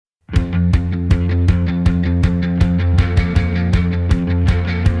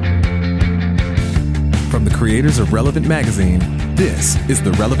From the creators of Relevant Magazine, this is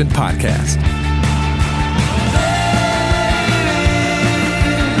the Relevant Podcast.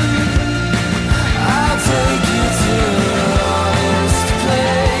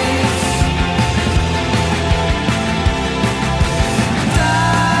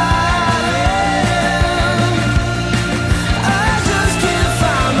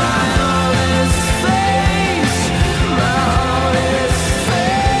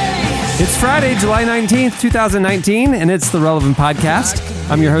 It's Friday, July 19th, 2019, and it's the Relevant Podcast.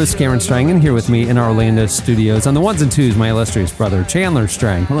 I'm your host, Cameron Strang, and here with me in our Orlando studios on the ones and twos, my illustrious brother, Chandler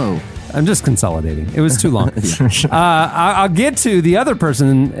Strang. Hello. I'm just consolidating. It was too long. I'll get to the other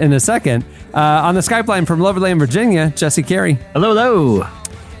person in a second. On the Skype line from Loverland, Virginia, Jesse Carey. Hello.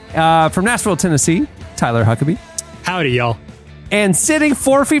 From Nashville, Tennessee, Tyler Huckabee. Howdy, y'all. And sitting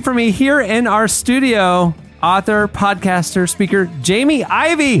 4 feet from me here in our studio, author, podcaster, speaker, Jamie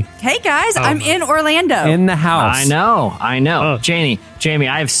Ivey. Hey guys, I'm in Orlando. In the house. I know. Jamie,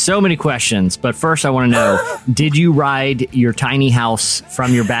 I have so many questions, but first I want to know, did you ride your tiny house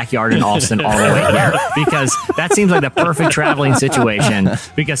from your backyard in Austin all the way here? Because that seems like the perfect traveling situation,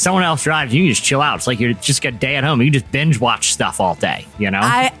 because someone else drives, you can just chill out. It's like you just got a day at home. You can just binge watch stuff all day, you know?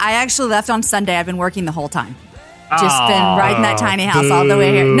 I actually left on Sunday. I've been working the whole time. Just been riding that tiny house all the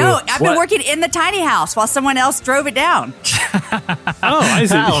way here. No, I've been working in the tiny house while someone else drove it down. I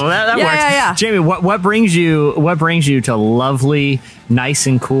see. That works. Yeah. Jamie, what brings you to lovely, nice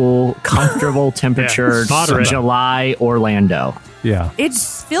and cool, comfortable temperature July Orlando? Yeah. It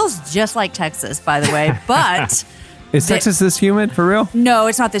feels just like Texas, by the way, but Is Texas this humid for real? no,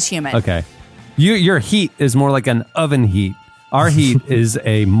 it's not this humid. Okay. Your heat is more like an oven heat. Our heat is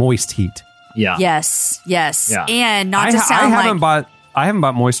a moist heat. Yeah. Yes. Yeah. And not to sound I haven't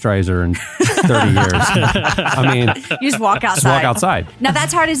bought moisturizer in 30 years. I mean, you just walk outside. just walk outside. Now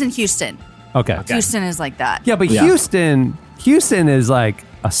that's hard as in Houston. Okay. Houston is like that. Yeah, but Houston is like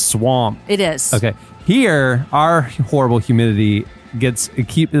a swamp. It is. Okay. Here, our horrible humidity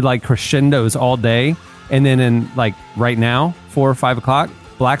it like crescendos all day, and then in like right now, 4 or 5 o'clock,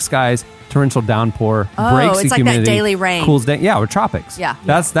 black skies, torrential downpour, breaks the it's like humidity, that daily rain. cools down. Yeah, we're tropics. Yeah.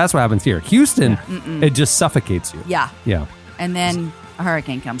 That's what happens here. Houston, it just suffocates you. Yeah. Yeah. And then a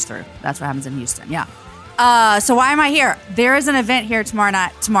hurricane comes through. That's what happens in Houston. Yeah. So why am I here? There is an event here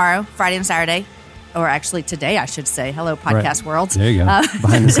tomorrow, Friday and Saturday. Or actually today, I should say. Hello, podcast world. There you go.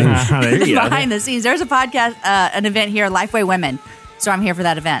 Behind the scenes. There you go. Behind the scenes. There's a podcast, an event here, Lifeway Women. So I'm here for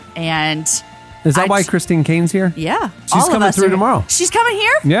that event. And Is that why Christine Kane's here? yeah. She's all of coming us through are- tomorrow. She's coming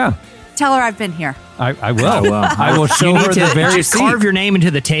here? Yeah. Tell her I've been here. I will. I will show You her need the to very just seat. carve your name into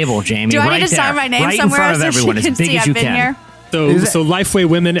the table, Jamie. Do I right need to there, sign my name right somewhere in front of so everyone, she can as big see as I've you been can. here? So Lifeway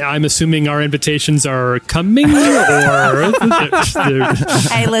Women, I'm assuming our invitations are coming, or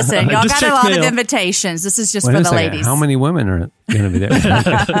Hey, listen, y'all Just got a check lot of mail. invitations. This is just Wait for a the second. ladies. How many women are going to be there?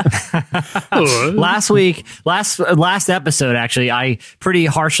 Last episode, actually, I pretty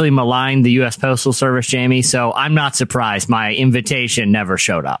harshly maligned the U.S. Postal Service, Jamie, so I'm not surprised my invitation never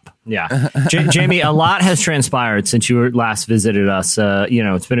showed up. Yeah. Jamie, a lot has transpired since you last visited us.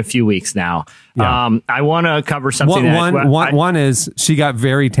 It's been a few weeks now. Yeah. I want to cover something. One is she got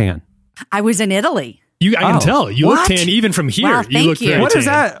very tan. I was in Italy. I can tell you What? look tan even from here. Wow, you thank look you. very What tan. is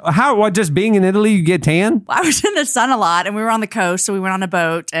that? How? What? Just being in Italy, you get tan? I was in the sun a lot, and we were on the coast, so we went on a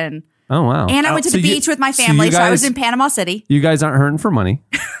boat, and Oh wow! I went to the beach with my family, so I was in Panama City. You guys aren't hurting for money.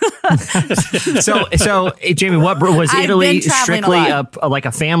 So, Jamie, what was I've Italy been traveling strictly a like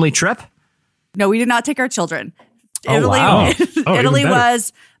a family trip? No, we did not take our children. Oh, Italy, wow. Oh, Italy even better.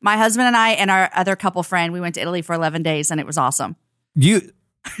 was my husband and I and our other couple friend. We went to Italy for 11 days, and it was awesome. You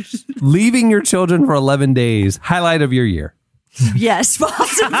leaving your children for 11 days. Highlight of your year. Yes,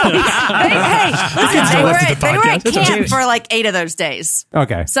 possibly. hey, listen, they were at camp for like 8 of those days.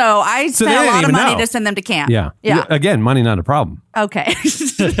 Okay. So I So spent they a didn't lot of even money know. to send them to camp. Yeah. Yeah. Again, money not a problem. Okay.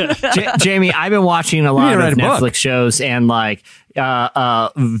 Jamie, I've been watching a lot to write of a book. Netflix shows and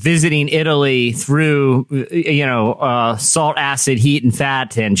visiting Italy through salt, acid, heat, and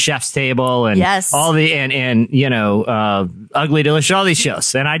fat, and Chef's Table, and Yes. all the Ugly Delicious, all these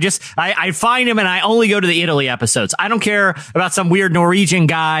shows. And I find them, and I only go to the Italy episodes. I don't care about some weird Norwegian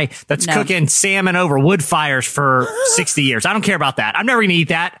guy that's cooking salmon over wood fires for 60 years. I don't care about that. I'm never going to eat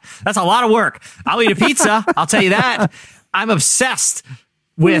that. That's a lot of work. I'll eat a pizza. I'll tell you that. I'm obsessed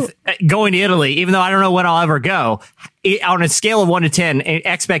with going to Italy, even though I don't know when I'll ever go. On a scale of 1 to 10,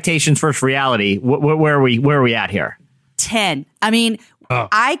 expectations versus reality, where are we at here? 10. I mean,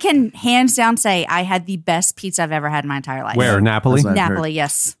 I can hands down say I had the best pizza I've ever had in my entire life. Where? Napoli? That's what I've Napoli,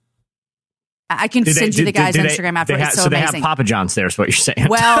 yes. I can send you the guy's Instagram after. It's so they amazing. have Papa John's there is what you're saying.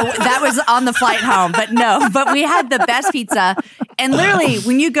 Well, that was on the flight home, but no. But we had the best pizza. And literally,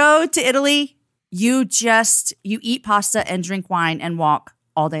 when you go to Italy, you eat pasta and drink wine and walk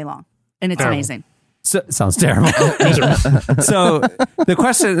all day long. And it's amazing. So, sounds terrible. So the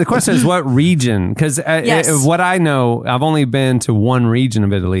question is what region? Because what I know, I've only been to one region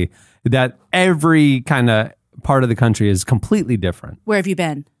of Italy. That every kind of part of the country is completely different. Where have you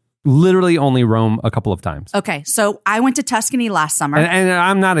been? Literally only Rome a couple of times. Okay, so I went to Tuscany last summer. And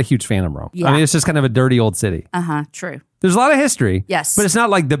I'm not a huge fan of Rome. Yeah. I mean, it's just kind of a dirty old city. True. There's a lot of history. Yes. But it's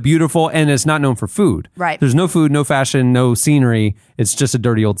not like the beautiful, and it's not known for food. Right. There's no food, no fashion, no scenery. It's just a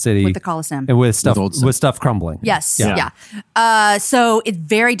dirty old city. With the Colosseum. And with stuff crumbling. Yes. Yeah. So it's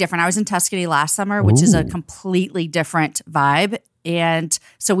very different. I was in Tuscany last summer, which is a completely different vibe. And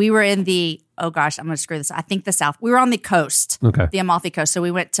so we were in the, oh gosh, I'm going to screw this. I think the South. We were on the coast, the Amalfi Coast. So we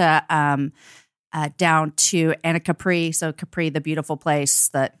went to down to Capri. So Capri, the beautiful place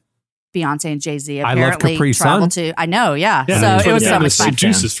that Beyonce and Jay-Z apparently traveled to. I know, yeah. So it was so much fun.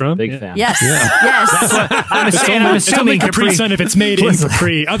 Juice is from. Big fan. Yes, yes. It's only Capri Sun if it's made in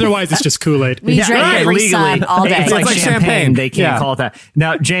Capri. Otherwise, it's just Kool-Aid. We drink Capri Sun all day. It's like champagne. They can't call it that.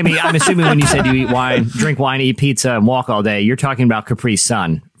 Now, Jamie, I'm assuming when you said you eat wine, drink wine, eat pizza, and walk all day, you're talking about Capri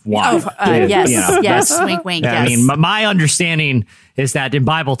Sun. Wine. Yes, yes, wink, wink. Yeah, yes. I mean, my understanding is that in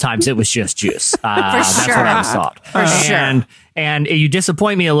Bible times it was just juice. That's sure. what I was taught. For sure. And you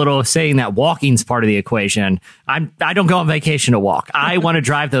disappoint me a little saying that walking's part of the equation. I don't go on vacation to walk. I want to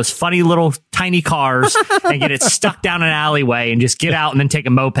drive those funny little tiny cars and get it stuck down an alleyway and just get out and then take a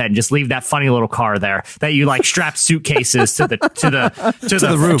moped and just leave that funny little car there that you like strap suitcases to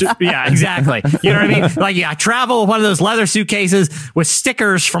the roof. Yeah, exactly. You know what I mean? Like, I travel with one of those leather suitcases with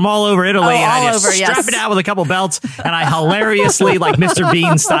stickers from all over Italy, and I just strap it out with a couple belts, and I hilariously, like Mr.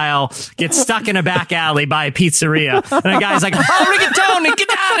 Bean style, get stuck in a back alley by a pizzeria, and the guy's like, "Oh, rigatoni, get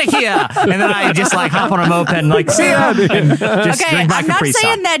out of here!" And then I just like hop on a moped and like, "See ya," and just drink my I'm not Capri Sun.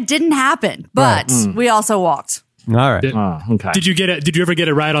 saying that didn't happen, but we also walked. All right. Okay. Did you ever get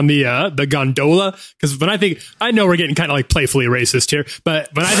a ride on the gondola? Because when I know we're getting kind of like playfully racist here, but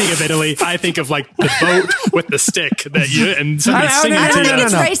when I think of Italy, I think of like the boat with the stick that you and somebody singing I to don't you. think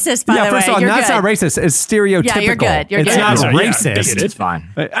it's racist, by the way. First of all, You're that's good. not racist. It's stereotypical. Yeah, you're good. You're it's good. not Yeah, racist. It's fine.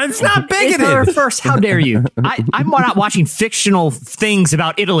 It's not bigoted. First, how dare you? I'm not watching fictional things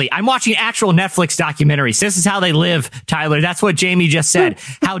about Italy. I'm watching actual Netflix documentaries. This is how they live, Tyler. That's what Jamie just said.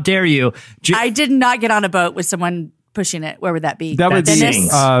 How dare you? I did not get on a boat with someone pushing it. Where would that be? That would be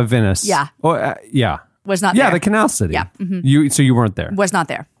Venice? Venice. Yeah. Yeah. Was not there. Yeah, the Canal City. Yeah. Mm-hmm. So you weren't there. Was not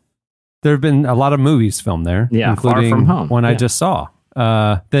there. There have been a lot of movies filmed there, Yeah, including Far From Home. one I just saw.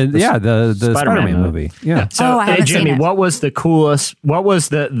 The Spider-Man movie. Yeah. So, I haven't Jimmy, seen it. what was the coolest? What was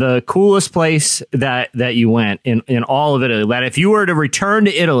the coolest place that you went in all of Italy? That if you were to return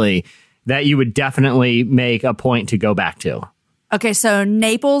to Italy, that you would definitely make a point to go back to. Okay, so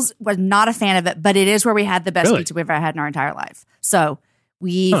Naples was not a fan of it, but it is where we had the best pizza we've ever had in our entire life. So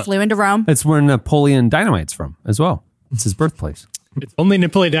we flew into Rome. It's where Napoleon Dynamite's from as well. It's his birthplace. It's only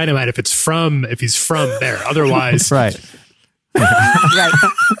Napoleon Dynamite if he's from there. Otherwise, Right. Right.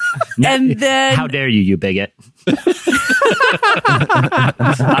 And then How dare you bigot?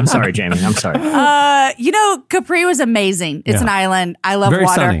 I'm sorry, Jamie. I'm sorry. Capri was amazing. It's an island. I love Very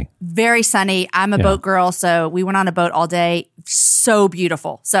water. sunny. Very sunny. I'm a boat girl, so we went on a boat all day. So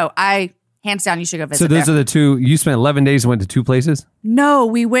beautiful. So hands down, you should go visit. So those there. are the two. You spent 11 days and went to two places? No,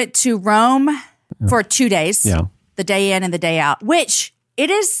 we went to Rome for 2 days. Yeah. The day in and the day out, which it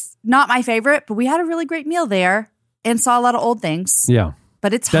is not my favorite, but we had a really great meal there and saw a lot of old things. Yeah.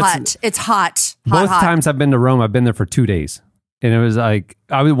 But it's hot. It's hot. Both hot. times I've been to Rome, I've been there for 2 days. And it was like,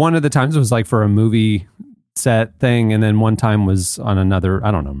 one of the times it was like for a movie set thing. And then one time was on another,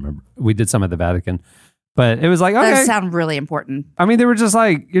 I don't know, remember. We did some at the Vatican. But it was like, okay. That sound really important. I mean, they were just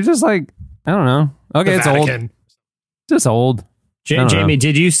like, you're just like, I don't know. Okay, it's Vatican. old. Just old. Jamie,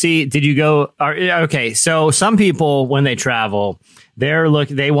 did you go? Okay, so some people when they travel,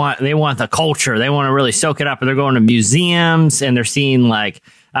 they want the culture. They want to really soak it up, and they're going to museums and they're seeing like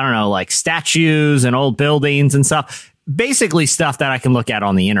statues and old buildings and stuff. Basically stuff that I can look at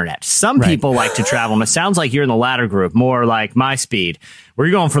on the internet. Some people like to travel, and it sounds like you're in the latter group, more like my speed, where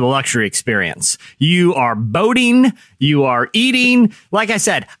you're going for the luxury experience. You are boating, you are eating. Like I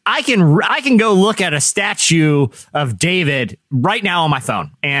said, I can go look at a statue of David right now on my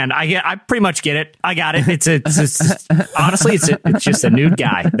phone, and I pretty much get it. I got it. Honestly, it's just a nude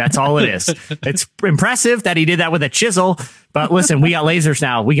guy. That's all it is. It's impressive that he did that with a chisel. But listen, we got lasers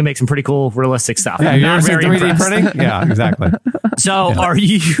now. We can make some pretty cool, realistic stuff. Yeah, you Not ever seen very 3D impressed. printing? Yeah, exactly. So are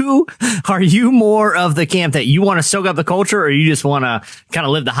you more of the camp that you want to soak up the culture, or you just want to kind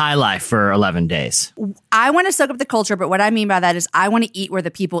of live the high life for 11 days? I want to soak up the culture, but what I mean by that is I want to eat where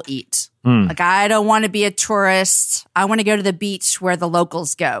the people eat. Like, I don't want to be a tourist. I want to go to the beach where the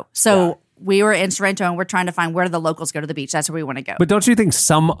locals go. So we were in Sorrento and we're trying to find where the locals go to the beach. That's where we want to go. But don't you think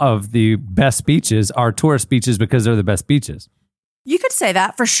some of the best beaches are tourist beaches because they're the best beaches? You could say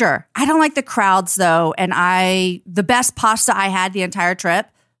that for sure. I don't like the crowds though. And the best pasta I had the entire trip,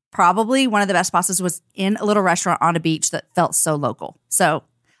 probably one of the best pastas, was in a little restaurant on a beach that felt so local. So,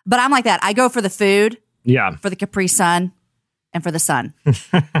 but I'm like that. I go for the food, for the Capri Sun, and for the sun. Capri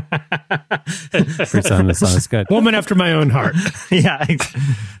Sun, the sun is good. Woman after my own heart. Yeah.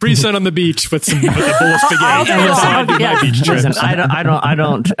 Capri Sun on the beach with a bowl of spaghetti. My beach trips. Listen,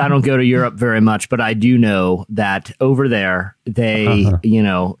 I don't go to Europe very much, but I do know that over there they,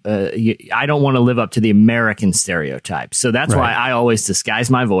 I don't want to live up to the American stereotype. So that's why I always disguise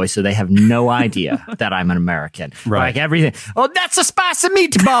my voice so they have no idea that I'm an American. Right. Like everything. Oh, that's a spicy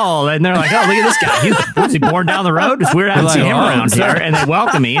meatball. And they're like, oh, look at this guy. Was he born down the road? It's weird I haven't seen him around here. And they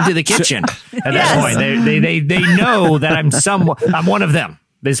welcome me into the kitchen. At that point, they know that I'm one of them.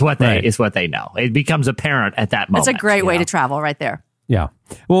 Is what they know. It becomes apparent at that moment. It's a great way to travel right there. Yeah.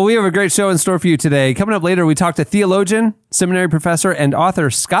 Well, we have a great show in store for you today. Coming up later, we talk to theologian, seminary professor, and author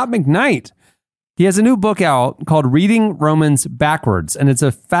Scot McKnight. He has a new book out called Reading Romans Backwards, and it's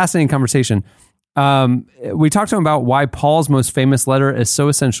a fascinating conversation. We talked to him about why Paul's most famous letter is so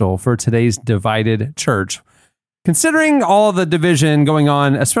essential for today's divided church. Considering all the division going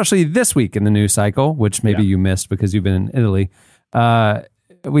on, especially this week in the news cycle, which maybe you missed because you've been in Italy,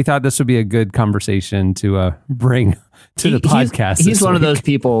 we thought this would be a good conversation to bring to the podcast. He's one of those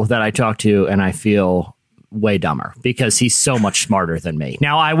people that I talk to and I feel way dumber because he's so much smarter than me.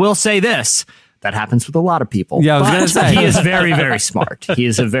 Now, I will say this. That happens with a lot of people. Yeah, I was going to say. He is very, very smart. He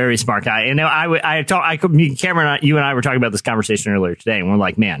is a very smart guy. And Cameron, you and I were talking about this conversation earlier today, and we're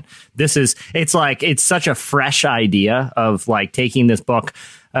like, man, it's such a fresh idea of like taking this book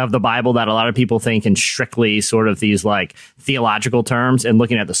of the Bible that a lot of people think in strictly sort of these like theological terms and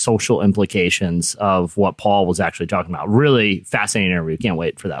looking at the social implications of what Paul was actually talking about. Really fascinating interview. Can't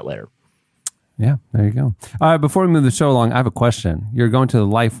wait for that later. Yeah, there you go. All right, before we move the show along, I have a question. You're going to the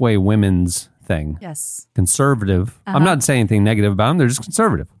Lifeway Women's thing. Yes. Conservative. I'm not saying anything negative about them. They're just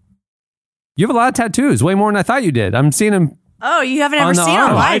conservative. You have a lot of tattoos, way more than I thought you did. I'm seeing them. Oh, you haven't ever seen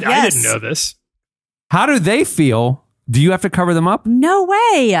them live? I didn't know this. How do they feel? Do you have to cover them up? No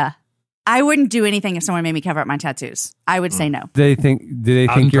way. I wouldn't do anything if someone made me cover up my tattoos. I would say no. Do they think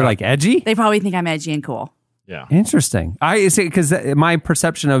you're like edgy? They probably think I'm edgy and cool. Yeah. Interesting. I say because my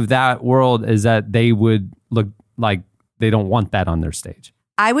perception of that world is that they would look like they don't want that on their stage.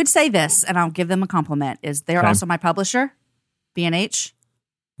 I would say this, and I'll give them a compliment, is they're also my publisher, B&H,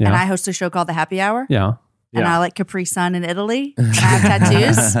 and I host a show called The Happy Hour. Yeah. And I like Capri Sun in Italy, and I have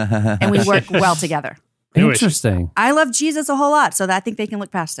tattoos, and we work well together. Interesting. I love Jesus a whole lot, so that I think they can look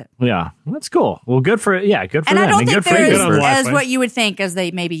past it. Yeah, that's cool. Well, good for them. And I don't think they're as what you would think as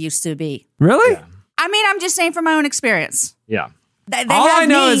they maybe used to be. Really? Yeah. I mean, I'm just saying from my own experience. Yeah. They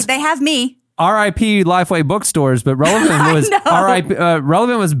have me. R.I.P. Lifeway bookstores, but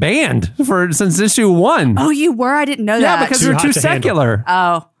Relevant was banned since issue 1. Oh, you were? I didn't know that. Yeah, because they're too secular.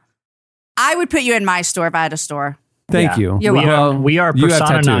 Oh, I would put you in my store if I had a store. Thank you. You're welcome. We are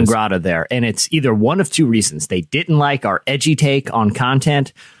persona non grata there, and it's either one of two reasons. They didn't like our edgy take on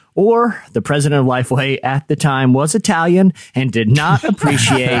content, or the president of Lifeway at the time was Italian and did not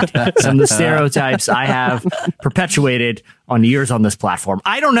appreciate some of the stereotypes I have perpetuated on years on this platform.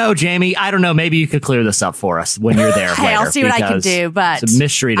 I don't know, Jamie. I don't know. Maybe you could clear this up for us when you're there later. I'll see what I can do, but it's a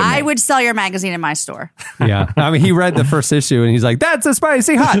mystery to me. I would sell your magazine in my store. Yeah. I mean, he read the first issue and he's like, that's a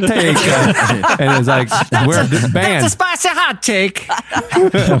spicy hot take. And it's like, we're banned. That's a spicy hot take.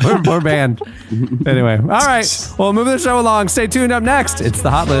 we're banned. Anyway. All right. Well, moving the show along. Stay tuned. Up next, it's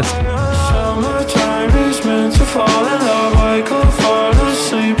the Hot List. Summertime is meant to fall in love. I could fall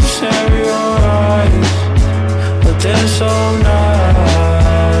asleep to stare your eyes, but there's all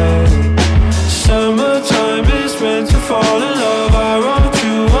night. Summertime is meant to fall in love. I wrote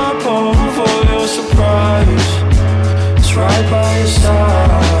you a poem for your surprise. It's right by your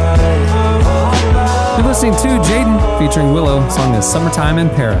side. You're listening to Jaden featuring Willow. The song is Summertime in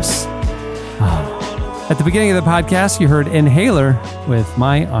Paris. At the beginning of the podcast, you heard Inhaler with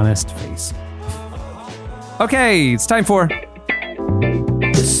My Honest Face. Okay, it's time for...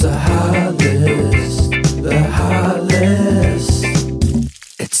 It's the hot list, the hot list.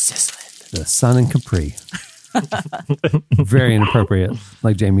 It's sizzling. The Sun and Capri. Very inappropriate,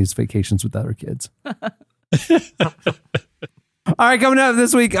 like Jamie's vacations with other kids. All right, coming up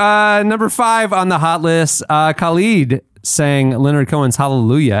this week, number 5 on the hot list, Khalid sang Leonard Cohen's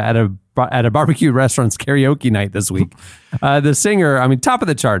Hallelujah at a barbecue restaurant's karaoke night this week. The singer, I mean, top of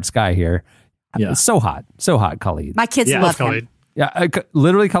the charts guy here. Yeah. So hot, Khalid. My kids love him. Yeah,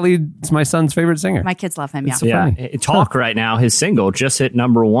 literally Khalid's my son's favorite singer. My kids love him, yeah. So funny. Talk right now, his single just hit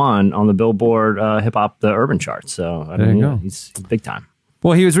number 1 on the Billboard hip hop, the urban charts. So I mean, yeah, he's big time.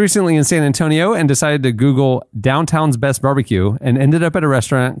 Well, he was recently in San Antonio and decided to Google downtown's best barbecue and ended up at a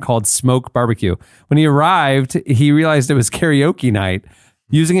restaurant called Smoke Barbecue. When he arrived, he realized it was karaoke night.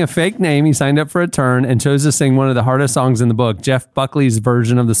 Using a fake name, he signed up for a turn and chose to sing one of the hardest songs in the book, Jeff Buckley's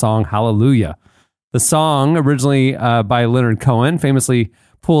version of the song Hallelujah. The song, originally by Leonard Cohen, famously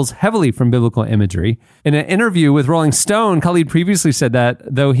pulls heavily from biblical imagery. In an interview with Rolling Stone, Khalid previously said that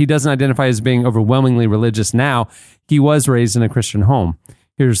though he doesn't identify as being overwhelmingly religious now, he was raised in a Christian home.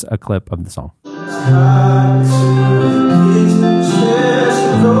 Here's a clip of the song.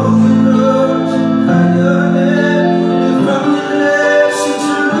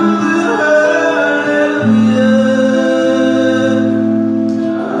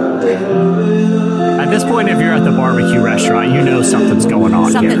 At this point, if you're at the barbecue restaurant, you know something's going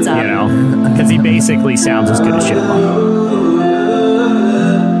on. Something's here, up. You know, because he basically sounds as good as Chipmunk.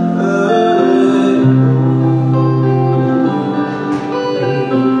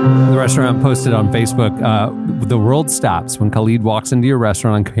 The restaurant posted on Facebook, the world stops when Khalid walks into your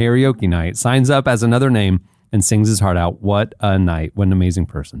restaurant on karaoke night, signs up as another name, and sings his heart out. What a night. What an amazing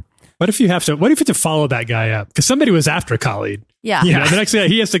person. What if you have to follow that guy up? Because somebody was after Khalid. Yeah. You know, the next guy,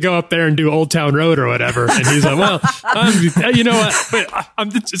 he has to go up there and do Old Town Road or whatever. And he's like, well, you know what? Wait,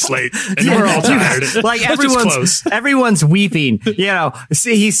 it's late. And we're all tired. Like Let's everyone's weeping. You know,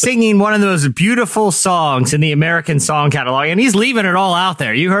 see, he's singing one of those beautiful songs in the American song catalog, and he's leaving it all out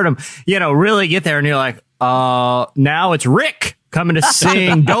there. You heard him, really get there, and you're like, now it's Rick coming to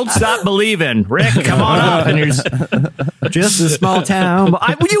sing Don't Stop Believing. Rick, come on up. And here's just a small town.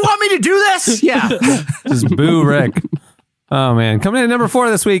 Would you want me to do this? Yeah. Just boo Rick. Oh, man. Coming in at number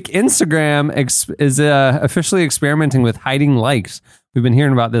 4 this week, Instagram is officially experimenting with hiding likes. We've been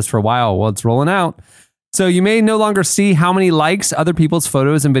hearing about this for a while. Well, it's rolling out. So you may no longer see how many likes other people's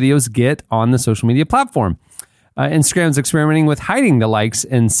photos and videos get on the social media platform. Instagram's experimenting with hiding the likes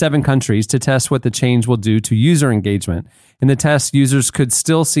in 7 countries to test what the change will do to user engagement. In the test, users could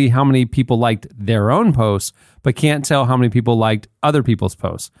still see how many people liked their own posts, but can't tell how many people liked other people's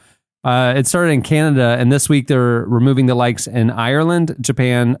posts. It started in Canada, and this week they're removing the likes in Ireland,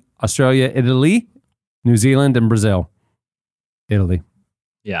 Japan, Australia, Italy, New Zealand, and Brazil. Italy.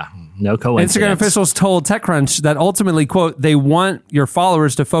 Yeah, no coincidence. Instagram officials told TechCrunch that ultimately, quote, they want your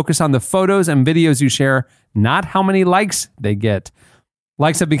followers to focus on the photos and videos you share, not how many likes they get.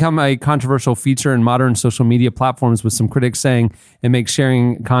 Likes have become a controversial feature in modern social media platforms, with some critics saying it makes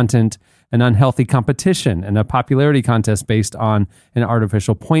sharing content an unhealthy competition and a popularity contest based on an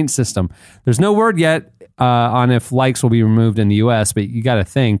artificial point system. There's no word yet on if likes will be removed in the US, but you got to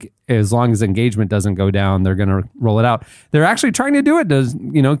think as long as engagement doesn't go down, they're going to roll it out. They're actually trying to do it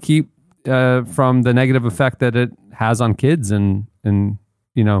to, keep from the negative effect that it has on kids and.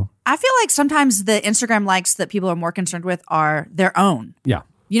 I feel like sometimes the Instagram likes that people are more concerned with are their own. Yeah.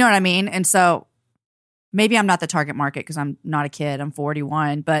 You know what I mean? And so maybe I'm not the target market because I'm not a kid. I'm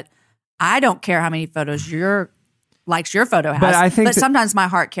 41, but I don't care how many photos your photo has. But sometimes my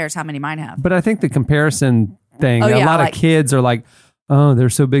heart cares how many mine have. But I think the comparison thing, a lot of kids are like, oh, they're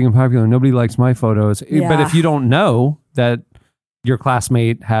so big and popular. Nobody likes my photos. Yeah. But if you don't know that your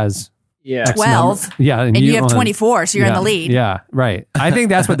classmate has 12. And you have 24, so you're in the lead. Yeah, right. I think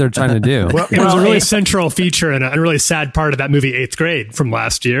that's what they're trying to do. Well, it was a really central feature and a really sad part of that movie 8th Grade from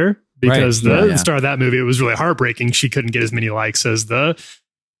last year, because the star of that movie, it was really heartbreaking. She couldn't get as many likes as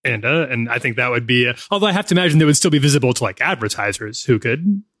and I think that would be, although I have to imagine that would still be visible to like advertisers who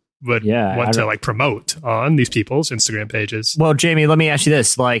would want to like promote on these people's Instagram pages. Well, Jamie, let me ask you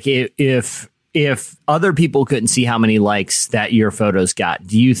this. Like if other people couldn't see how many likes that your photos got,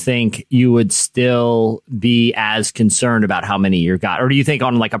 do you think you would still be as concerned about how many you got? Or do you think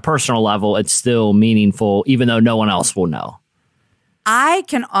on like a personal level, it's still meaningful, even though no one else will know? I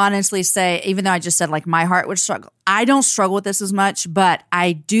can honestly say, even though I just said like my heart would struggle, I don't struggle with this as much, but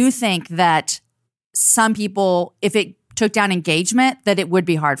I do think that some people, if it took down engagement, that it would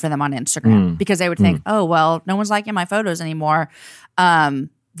be hard for them on Instagram because they would think, oh, well, no one's liking my photos anymore.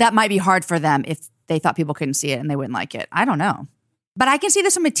 That might be hard for them if they thought people couldn't see it and they wouldn't like it. I don't know. But I can see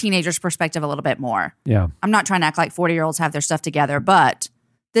this from a teenager's perspective a little bit more. Yeah. I'm not trying to act like 40-year-olds have their stuff together, but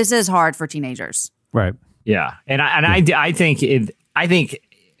this is hard for teenagers. Right. Yeah. And I think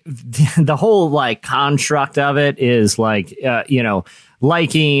the whole like construct of it is like,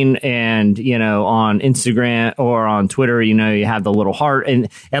 liking and, on Instagram or on Twitter, you have the little heart and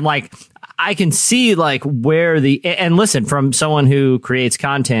like, I can see like where and listen, from someone who creates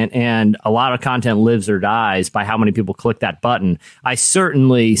content, and a lot of content lives or dies by how many people click that button. I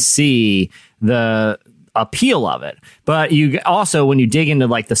certainly see the appeal of it. But you also, when you dig into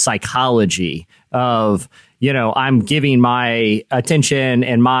like the psychology of, I'm giving my attention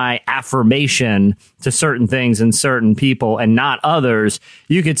and my affirmation to certain things and certain people and not others,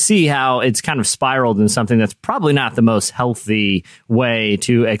 you could see how it's kind of spiraled into something that's probably not the most healthy way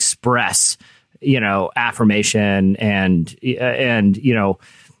to express, affirmation and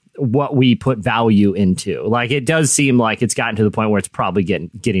what we put value into. Like, it does seem like it's gotten to the point where it's probably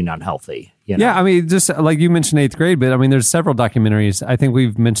getting unhealthy. Yeah, I mean, just like you mentioned 8th grade, but I mean, there's several documentaries. I think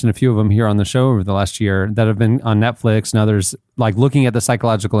we've mentioned a few of them here on the show over the last year that have been on Netflix and others, like looking at the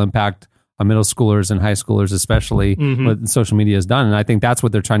psychological impact on middle schoolers and high schoolers, especially what social media has done. And I think that's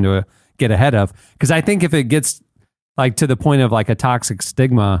what they're trying to get ahead of. Because I think if it gets like to the point of like a toxic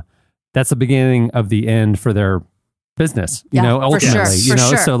stigma, that's the beginning of the end for their business, ultimately, sure.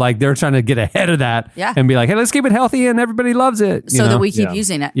 So like they're trying to get ahead of that and be like, hey, let's keep it healthy and everybody loves it. So that we keep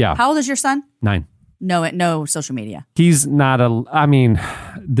using it. Yeah. How old is your son? 9. No social media. He's not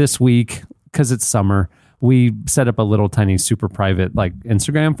this week, because it's summer, we set up a little tiny super private like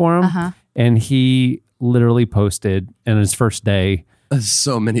Instagram for him. And he literally posted in his first day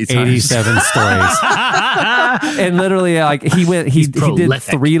so many times 87 stories. And literally like he did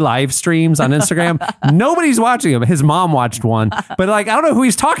 3 live streams on Instagram. Nobody's watching him. His mom watched one, but like I don't know who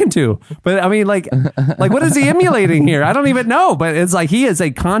he's talking to. But I mean like what is he emulating here? I don't even know. But it's like he is a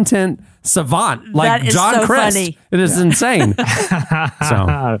content savant, like John so Crist. funny. It is insane.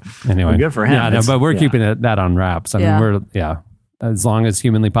 So anyway, well, good for him. Yeah, no, but we're keeping that on wraps. I mean, we're as long as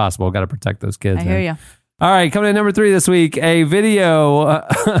humanly possible, got to protect those kids. I hear you. All right, coming in number 3 this week, a video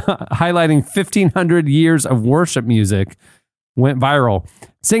highlighting 1,500 years of worship music went viral.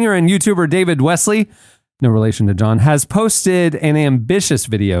 Singer and YouTuber David Wesley, no relation to John, has posted an ambitious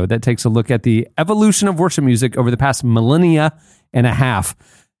video that takes a look at the evolution of worship music over the past millennia and a half.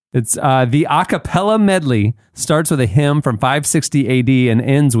 It's the a cappella medley starts with a hymn from 560 AD and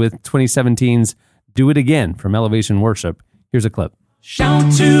ends with 2017's Do It Again from Elevation Worship. Here's a clip.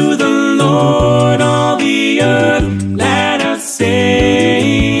 Shout to the Lord, all the earth, let us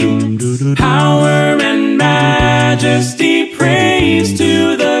sing. Power and majesty, praise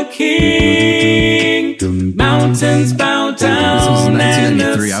to the King. Mountains bow down and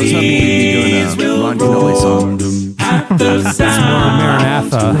the seas will roar at the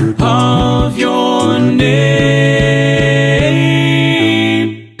sound of your name.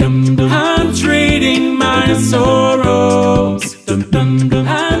 I'm trading my sorrows.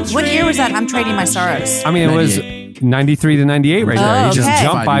 What year was that? I'm trading my sorrows. I mean, it was 93 to 98 right there. You just okay.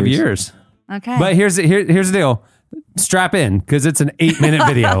 jumped 5 years. Okay. But here's the deal. Strap in, because it's an 8-minute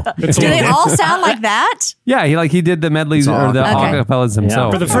video. Do they all sound like that? Yeah, he did the medleys or the acapellas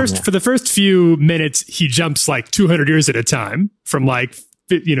himself. For the first few minutes, he jumps like 200 years at a time from like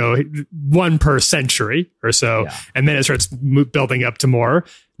 1 per century or so, and then it starts building up to more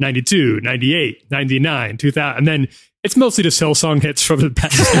 92, 98, 99, 2000, and then it's mostly just Hillsong hits from the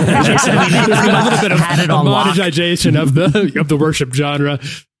past. There's a little bit of a monetization of the worship genre.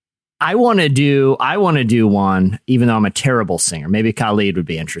 I want to do one, even though I'm a terrible singer. Maybe Khalid would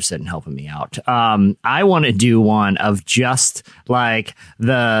be interested in helping me out. I want to do one of just like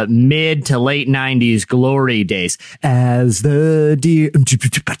the mid to late 90s glory days. As the deer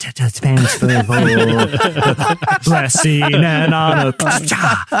stands for blessing and honor,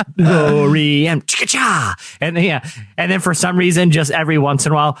 glory and and then for some reason, just every once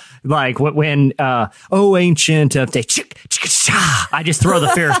in a while, like when oh ancient of day, I just throw the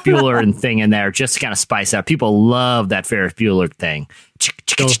Ferris Bueller and thing in there just to kind of spice up. People love that Ferris Bueller thing.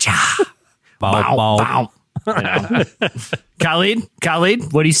 Bow.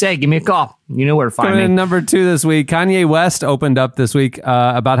 Khalid, what do you say? Give me a call. You know where to find me. Number 2 this week, Kanye West opened up this week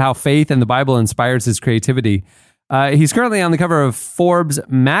about how faith and the Bible inspires his creativity. He's currently on the cover of Forbes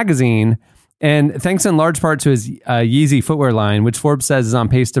magazine, and thanks in large part to his Yeezy footwear line, which Forbes says is on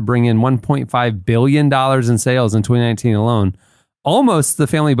pace to bring in $1.5 billion in sales in 2019 alone. Almost the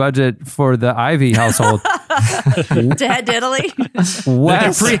family budget for the Ivy household. Dad Italy.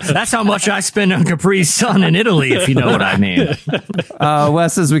 That's how much I spend on Capri Sun in Italy, if you know what I mean.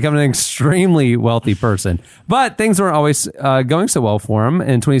 Wes has become an extremely wealthy person, but things weren't always going so well for him.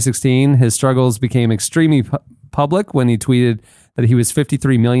 In 2016, his struggles became extremely public when he tweeted that he was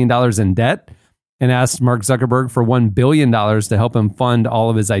 $53 million in debt. and asked Mark Zuckerberg for $1 billion to help him fund all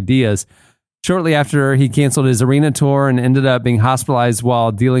of his ideas. Shortly after, he canceled his arena tour and ended up being hospitalized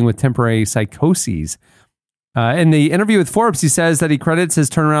while dealing with temporary psychoses. In the interview with Forbes, he says that he credits his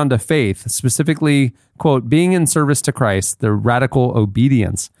turnaround to faith, specifically, quote, being in service to Christ, the radical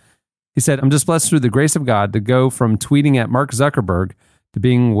obedience. He said, I'm just blessed through the grace of God to go from tweeting at Mark Zuckerberg to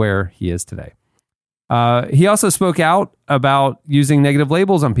being where he is today. He also spoke out about using negative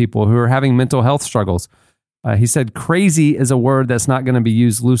labels on people who are having mental health struggles. He said, crazy is a word that's not going to be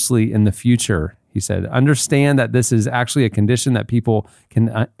used loosely in the future. He said, understand that this is actually a condition that people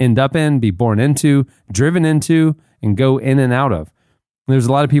can end up in, be born into, driven into, and go in and out of. And there's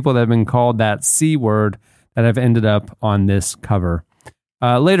a lot of people that have been called that C word that have ended up on this cover.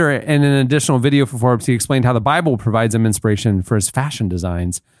 Later, in an additional video for Forbes, he explained how the Bible provides him inspiration for his fashion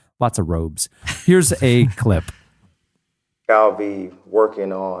designs. Lots of robes. Here's a clip. I'll be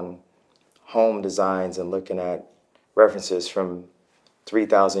working on home designs and looking at references from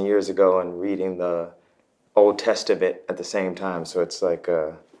 3,000 years ago and reading the Old Testament at the same time. So it's like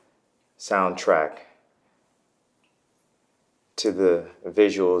a soundtrack to the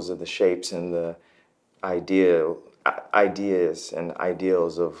visuals of the shapes and the ideas and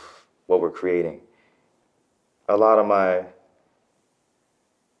ideals of what we're creating. A lot of my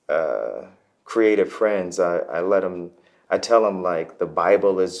creative friends, I tell them like the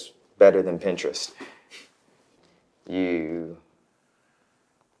Bible is better than Pinterest. You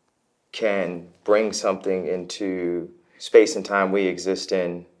can bring something into space and time we exist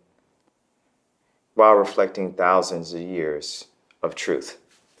in while reflecting thousands of years of truth.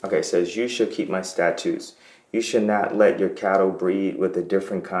 Okay, it says, you shall keep my statutes. You should not let your cattle breed with a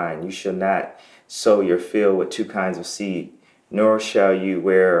different kind. You shall not sow your field with two kinds of seed, nor shall you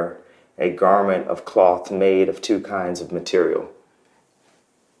wear a garment of cloth made of two kinds of material.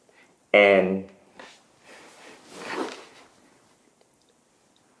 And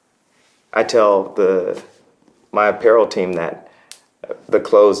I tell my apparel team that the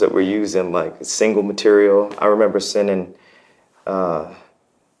clothes that we're using, like single material. I remember sending a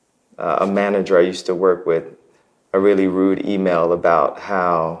manager I used to work with a really rude email about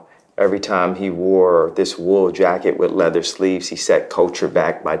how every time he wore this wool jacket with leather sleeves, he set culture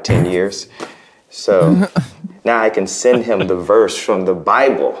back by 10 years. So now I can send him the verse from the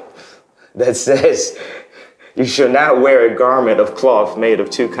Bible that says, you should not wear a garment of cloth made of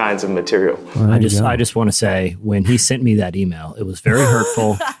two kinds of material. I just want to say, when he sent me that email, it was very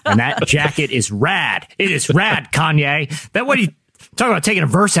hurtful, and that jacket is rad. It is rad, Kanye. That what he talk about taking a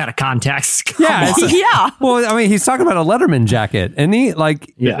verse out of context. Yeah. Well, I mean, he's talking about a Letterman jacket, and he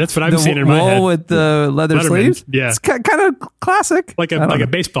that's what I'm seeing in my head. With the leather sleeves. Yeah, it's kind of classic, like a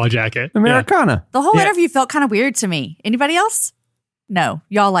baseball jacket, Americana. Yeah. The whole interview felt kind of weird to me. Anybody else? No,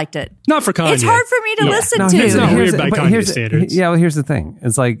 y'all liked it. Not for Kanye. It's hard for me to listen to. It's not weird by Kanye standards. Yeah, well, here's the thing.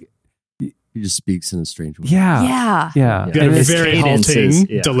 It's like he just speaks in a strange way. Yeah. You got a very halting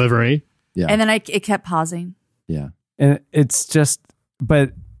delivery. Yeah, and then it kept pausing. Yeah, and it's just,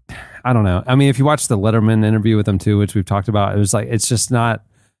 but I don't know. I mean, if you watch the Letterman interview with him too, which we've talked about, it was like it's just not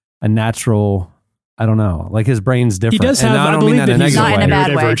a natural. I don't know. Like his brain's different. He does have. I believe that he's not in a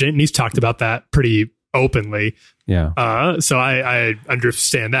bad way. Neurodivergent, and he's talked about that pretty openly. Yeah. So I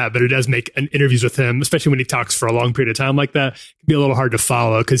understand that, but it does make interviews with him, especially when he talks for a long period of time like that, can be a little hard to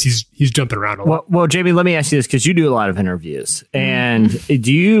follow because he's jumping around a lot. Well, Jamie, let me ask you this, because you do a lot of interviews, and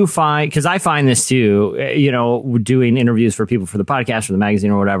do you find, because I find this too, doing interviews for people for the podcast or the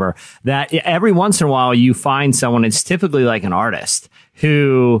magazine or whatever, that every once in a while you find someone, it's typically like an artist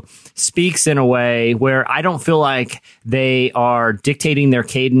who speaks in a way where I don't feel like they are dictating their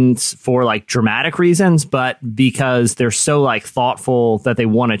cadence for like dramatic reasons, but because they're so like thoughtful that they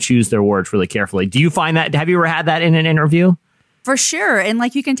want to choose their words really carefully. Do you find that? Have you ever had that in an interview? For sure. And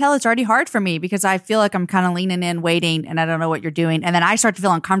like you can tell, it's already hard for me because I feel like I'm kind of leaning in, waiting, and I don't know what you're doing. And then I start to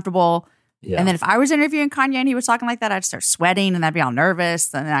feel uncomfortable. Yeah. And then if I was interviewing Kanye and he was talking like that, I'd start sweating and I'd be all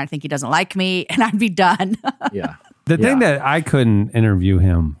nervous. And then I'd think he doesn't like me and I'd be done. Yeah. The thing that I couldn't interview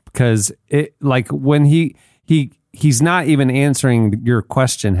him because it, like when he's not even answering your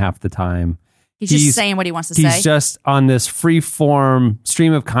question half the time. He's just saying what he wants to say. He's just on this free form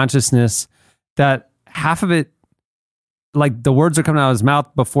stream of consciousness that half of it, like the words are coming out of his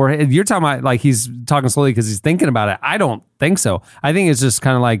mouth before. You're talking about like he's talking slowly because he's thinking about it. I don't think so. I think it's just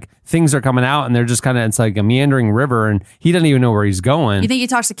kind of like things are coming out and they're just kind of, it's like a meandering river and he doesn't even know where he's going. You think he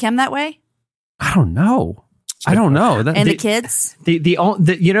talks to Kim that way? I don't know. I don't know. And the kids?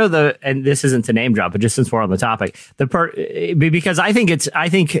 And this isn't to name drop, but just since we're on the topic, because I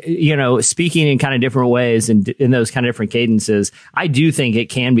think, you know, speaking in kind of different ways and in those kind of different cadences, I do think it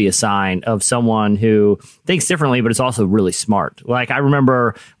can be a sign of someone who thinks differently, but is also really smart. Like I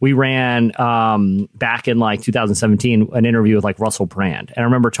remember we ran back in like 2017, an interview with like Russell Brand. And I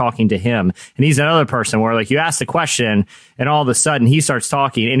remember talking to him, and he's another person where like you ask a question and all of a sudden he starts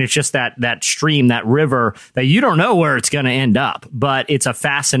talking, and it's just that stream, that river that you don't know where it's going to end up, but it's a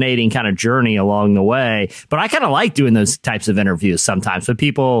fascinating kind of journey along the way. But I kind of like doing those types of interviews sometimes with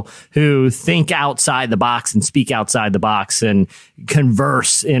people who think outside the box and speak outside the box and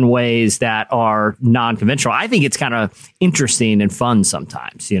converse in ways that are non-conventional. I think it's kind of interesting and fun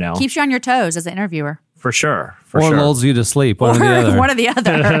sometimes, you know. Keeps you on your toes as an interviewer. For sure. Or lulls you to sleep. One or the other. One or the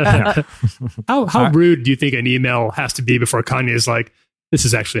other. How rude do you think an email has to be before Kanye is like, this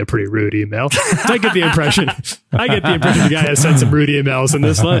is actually a pretty rude email? I get the impression the guy has sent some rude emails in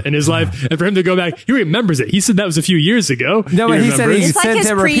his life. And for him to go back, he remembers it. He said that was a few years ago. No, but he said he It's like sent his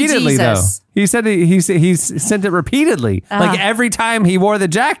it repeatedly, though. pre-Jesus. He said he's sent it repeatedly. Like every time he wore the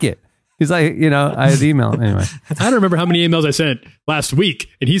jacket. He's like, you know, I had email. Anyway. I don't remember how many emails I sent last week.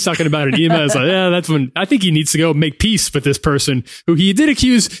 And he's talking about an email. It's like, yeah, that's when I think he needs to go make peace with this person who he did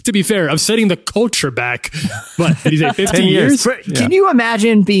accuse, to be fair, of setting the culture back. What, did he say 15 years? Can you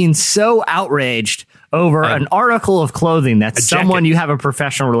imagine being so outraged over an article of clothing that someone you have a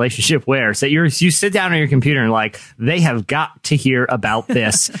professional relationship wears, that you sit down on your computer and like, they have got to hear about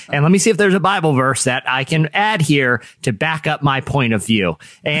this. And let me see if there's a Bible verse that I can add here to back up my point of view.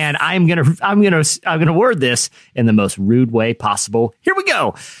 And I'm going to word this in the most rude way possible. Here we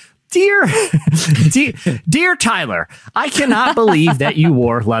go. Dear Tyler, I cannot believe that you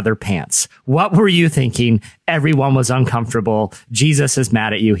wore leather pants. What were you thinking? Everyone was uncomfortable. Jesus is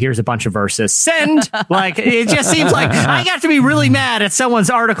mad at you. Here's a bunch of verses. Send. Like, it just seems like I got to be really mad at someone's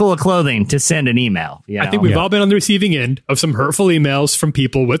article of clothing to send an email. You know? I think we've all been on the receiving end of some hurtful emails from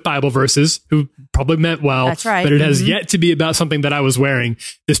people with Bible verses who probably meant well. That's right. But it has yet to be about something that I was wearing.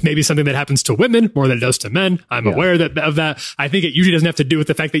 This may be something that happens to women more than it does to men. I'm aware of that. I think it usually doesn't have to do with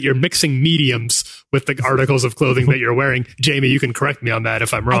the fact that you're mixing mediums with the articles of clothing that you're wearing. Jamie, you can correct me on that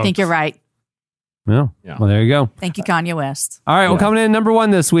if I'm wrong. I think you're right. Yeah. Well, there you go. Thank you, Kanye West. All right. Well, coming in number 1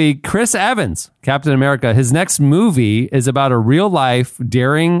 this week, Chris Evans, Captain America. His next movie is about a real life,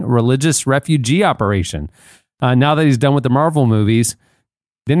 daring religious refugee operation. Now that he's done with the Marvel movies,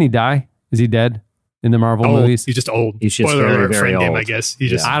 didn't he die? Is he dead in the Marvel movies? He's just old. He's just Spoiler very, alert, very friend old. name, I guess. He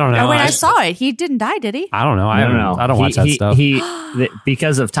just, I don't know. Oh, when I saw it, he didn't die, did he? I don't know. I don't watch that stuff.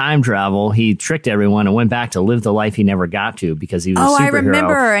 Because of time travel, he tricked everyone and went back to live the life he never got to because he was a superhero. I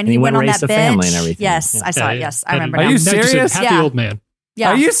remember. And he went on raised that a family bench. and everything. Yes, I saw it. Yes, I remember. Are now. you Just a serious? happy Yeah. old man.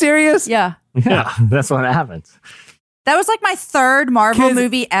 Yeah. Are you serious? Yeah. Yeah, that's what happens. That was like my third Marvel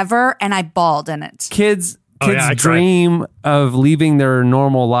movie ever, and I bawled in it. Kids I cried. dream of leaving their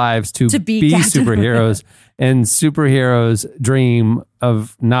normal lives to be Captain superheroes, and superheroes dream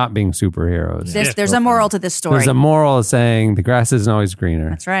of not being superheroes. There's a moral to this story. There's a moral saying the grass isn't always greener.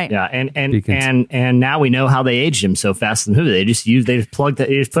 That's right. Yeah, and now we know how they aged him so fast in the movie. They just put a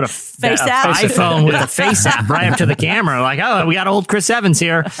iPhone with a face app right up to the camera, like, oh, we got old Chris Evans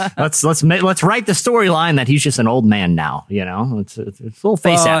here. Let's write the storyline that he's just an old man now. You know, it's a little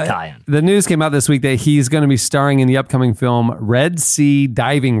face app tie-in. The news came out this week that he's going to be starring in the upcoming film Red Sea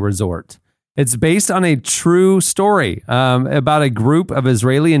Diving Resort. It's based on a true story about a group of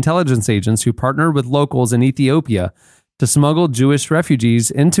Israeli intelligence agents who partnered with locals in Ethiopia to smuggle Jewish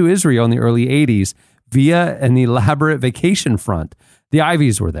refugees into Israel in the early 80s via an elaborate vacation front. The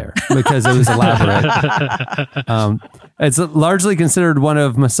Ivies were there because it was elaborate. It's largely considered one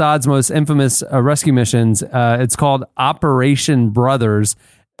of Mossad's most infamous rescue missions. It's called Operation Brothers.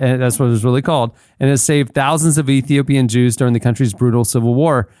 And that's what it was really called. And it saved thousands of Ethiopian Jews during the country's brutal civil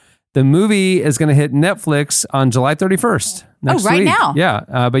war. The movie is going to hit Netflix on July 31st. Next right week. now?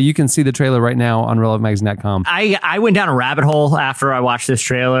 Yeah, but you can see the trailer right now on RelevantMagazine.com. I went down a rabbit hole after I watched this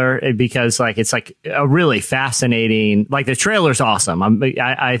trailer because it's like a really fascinating, like the trailer's awesome.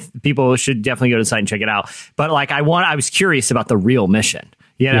 People should definitely go to the site and check it out. But like I was curious about the real mission.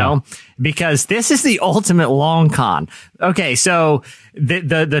 You know, because this is the ultimate long con. Okay, so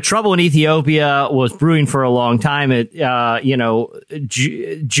the trouble in Ethiopia was brewing for a long time.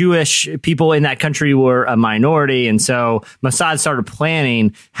 Jewish people in that country were a minority, and so Mossad started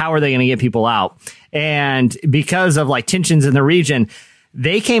planning how are they going to get people out. And because of like tensions in the region,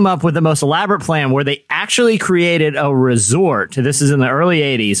 they came up with the most elaborate plan where they actually created a resort. This is in the early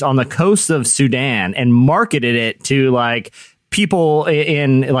 80s on the coast of Sudan and marketed it to like people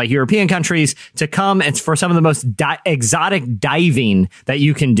in like European countries to come and for some of the most exotic diving that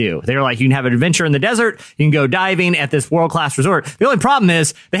you can do. They're like, you can have an adventure in the desert. You can go diving at this world-class resort. The only problem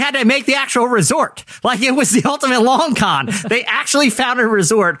is they had to make the actual resort. Like it was the ultimate long con. They actually founded a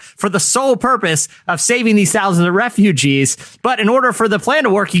resort for the sole purpose of saving these thousands of refugees. But in order for the plan to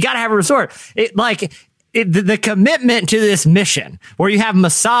work, you got to have a resort. The commitment to this mission where you have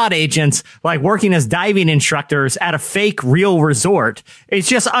Mossad agents like working as diving instructors at a fake real resort. It's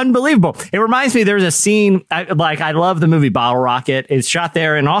just unbelievable. It reminds me, there's a scene I love the movie Bottle Rocket. It's shot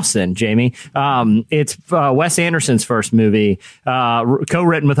there in Austin, Jamie. It's Wes Anderson's first movie,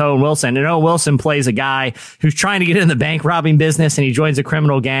 co-written with Owen Wilson. And Owen Wilson plays a guy who's trying to get in the bank robbing business, and he joins a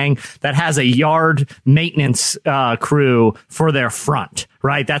criminal gang that has a yard maintenance crew for their front.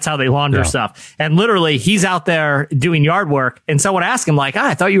 Right. That's how they launder stuff. And literally he's out there doing yard work. And someone asked him like,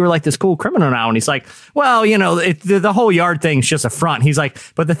 I thought you were like this cool criminal now. And he's like, well, you know, the whole yard thing's just a front. He's like,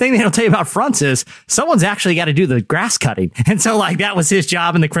 but the thing they don't tell you about fronts is someone's actually got to do the grass cutting. And so like that was his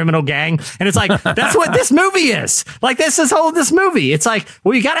job in the criminal gang. And it's like, that's what this movie is. Like this movie. It's like,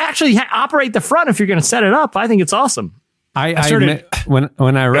 well, you got to actually operate the front if you're going to set it up. I think it's awesome. When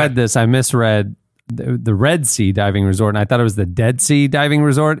I read this, I misread the Red Sea diving resort, and I thought it was the Dead Sea diving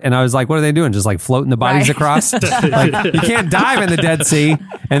resort, and I was like, what are they doing, just like floating the bodies across? Like, you can't dive in the Dead Sea.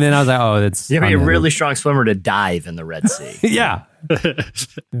 And then I was like, oh, that's you have to be a really strong swimmer to dive in the Red Sea. Yeah.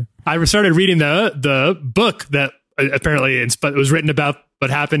 I started reading the book that apparently was written about what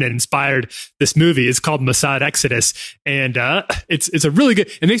happened and inspired this movie. It's called Mossad Exodus, and it's a really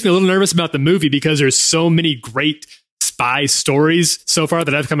good. It makes me a little nervous about the movie because there's so many great spy stories so far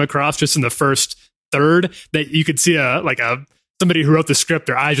that I've come across just in the first third that you could see somebody who wrote the script,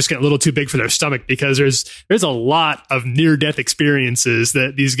 their eyes just get a little too big for their stomach because there's a lot of near-death experiences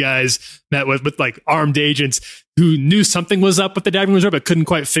that these guys met with like armed agents who knew something was up with the diving resort but couldn't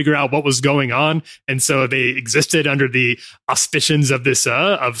quite figure out what was going on, and so they existed under the auspicions of this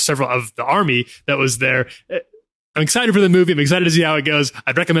of several of the army that was there. I'm excited for the movie. I'm excited to see how it goes.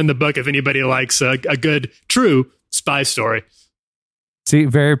 I'd recommend the book if anybody likes a good true spy story. See,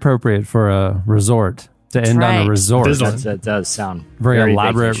 very appropriate for a resort to end on a resort. That does sound very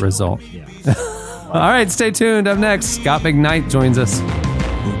elaborate vacation. Result. Yeah. All right, stay tuned. Up next, Scott McKnight joins us.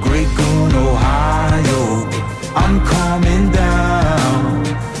 Great Goon, Ohio, I'm coming down.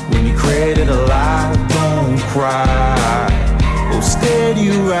 When you created a lie, don't cry. Oh, steady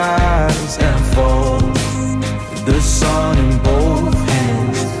rise and fall. The sun in both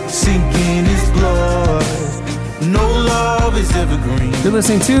hands, sinking his blood. No love is evergreen. You're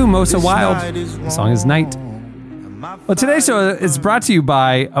listening to Mosa Wild. The song is Night. Well, today's show is brought to you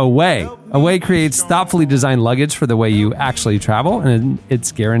by Away. Away creates thoughtfully designed luggage for the way you actually travel, and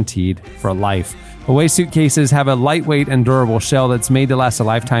it's guaranteed for life. Away suitcases have a lightweight and durable shell that's made to last a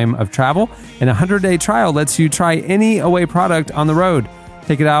lifetime of travel, and a 100-day trial lets you try any Away product on the road.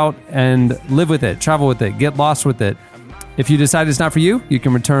 Take it out and live with it, travel with it, get lost with it. If you decide it's not for you, you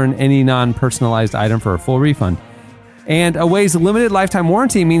can return any non-personalized item for a full refund. And Away's limited lifetime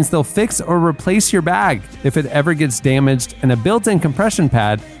warranty means they'll fix or replace your bag if it ever gets damaged, and a built-in compression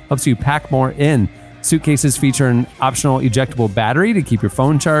pad helps you pack more in. Suitcases feature an optional ejectable battery to keep your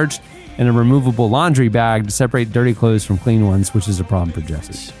phone charged, and a removable laundry bag to separate dirty clothes from clean ones, which is a problem for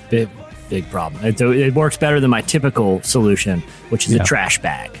Jesse. Big problem. It works better than my typical solution, which is a trash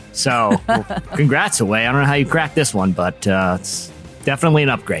bag. So congrats, Away. I don't know how you cracked this one, but it's definitely an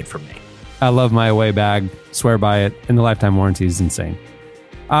upgrade for me. I love my Away bag. Swear by it. And the lifetime warranty is insane.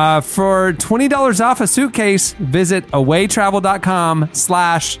 For $20 off a suitcase, visit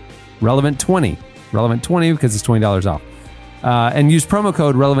awaytravel.com/relevant20. Relevant20 because it's $20 off. And use promo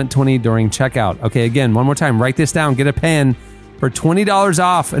code relevant20 during checkout. Okay, again, one more time. Write this down. Get a pen. For $20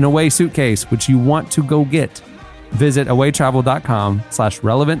 off an Away suitcase, which you want to go get, visit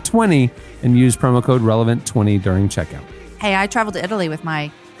awaytravel.com/relevant20 and use promo code relevant20 during checkout. Hey, I traveled to Italy with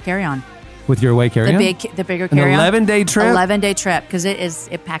my carry-on. With your Away carry-on? The bigger carry-on. An 11-day trip? 11-day trip, because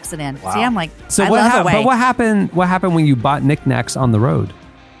it packs it in. Wow. See, I'm like, so I love Away. But what happened when you bought knickknacks on the road?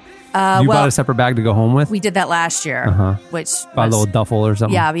 You bought a separate bag to go home with? We did that last year, which Bought a little duffel or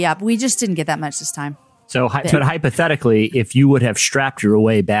something? Yeah, but we just didn't get that much this time. So, but hypothetically, if you would have strapped your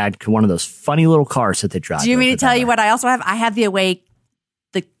Away bag to one of those funny little cars that they drive. Do you mean to tell you what I also have? I have the Away,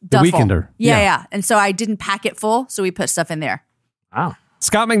 the duffel. Weekender. Yeah. And so I didn't pack it full, so we put stuff in there. Wow.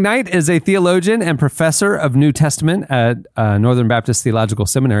 Scot McKnight is a theologian and professor of New Testament at Northern Baptist Theological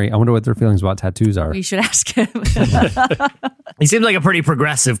Seminary. I wonder what their feelings about tattoos are. You should ask him. He seems like a pretty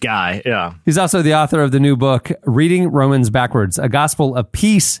progressive guy. Yeah. He's also the author of the new book, Reading Romans Backwards, A Gospel of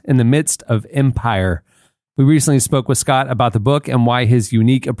Peace in the Midst of Empire. We recently spoke with Scott about the book and why his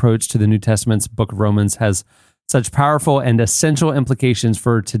unique approach to the New Testament's book of Romans has such powerful and essential implications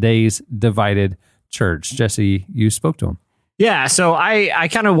for today's divided church. Jesse, you spoke to him. Yeah, so I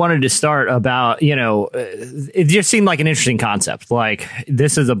kind of wanted to start about, it just seemed like an interesting concept. Like,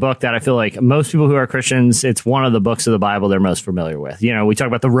 this is a book that I feel like most people who are Christians, it's one of the books of the Bible they're most familiar with. We talk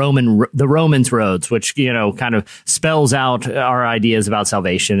about the Romans roads, which, kind of spells out our ideas about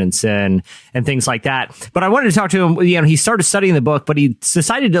salvation and sin and things like that. But I wanted to talk to him, he started studying the book, but he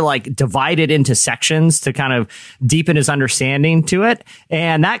decided to divide it into sections to kind of deepen his understanding to it.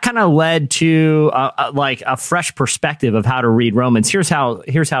 And that kind of led to a fresh perspective of how to read Romans. Here's how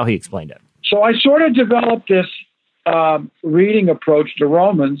he explained it. So I sort of developed this reading approach to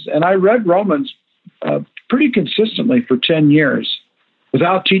Romans, and I read Romans pretty consistently for 10 years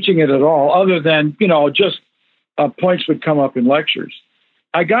without teaching it at all, other than, just points would come up in lectures.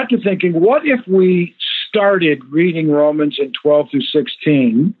 I got to thinking, what if we started reading Romans in 12 through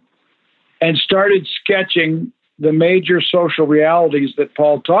 16 and started sketching the major social realities that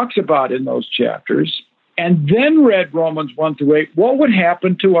Paul talks about in those chapters, and then read Romans 1 through 8, what would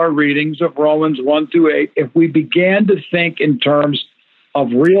happen to our readings of Romans 1 through 8 if we began to think in terms of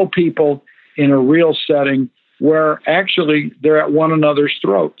real people in a real setting where actually they're at one another's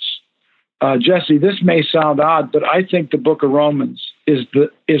throats? Jesse, this may sound odd, but I think the book of Romans is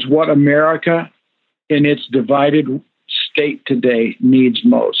what America in its divided state today needs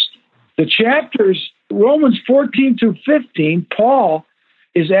most. The chapters, Romans 14 through 15, Paul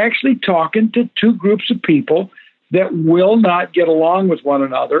is actually talking to two groups of people that will not get along with one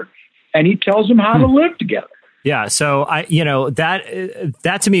another, and he tells them how to live together. Yeah, so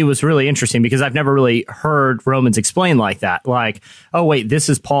that to me was really interesting because I've never really heard Romans explained like that. Like, oh wait, this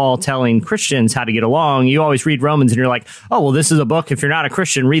is Paul telling Christians how to get along. You always read Romans and you're like, oh well, this is a book. If you're not a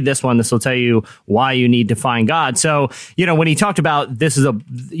Christian, read this one. This will tell you why you need to find God. So when he talked about this is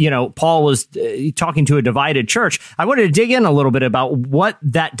Paul was talking to a divided church. I wanted to dig in a little bit about what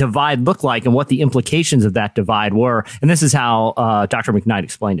that divide looked like and what the implications of that divide were. And this is how Dr. McKnight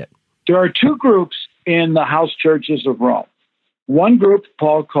explained it. There are two groups in the house churches of Rome. One group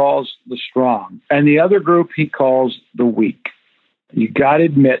Paul calls the strong, and the other group he calls the weak. You got to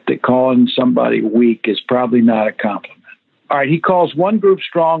admit that calling somebody weak is probably not a compliment. All right, he calls one group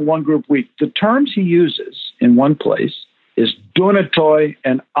strong, one group weak. The terms he uses in one place is dunatoi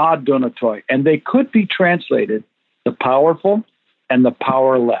and adunatoi, and they could be translated the powerful and the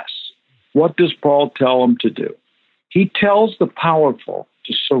powerless. What does Paul tell them to do? He tells the powerful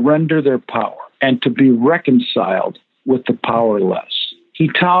to surrender their power and to be reconciled with the powerless. He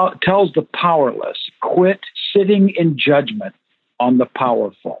tells the powerless, quit sitting in judgment on the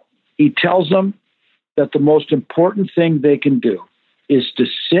powerful. He tells them that the most important thing they can do is to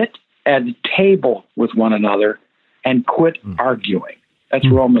sit at a table with one another and quit arguing. That's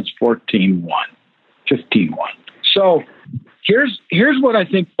Romans 14:1, 15:1. So here's what I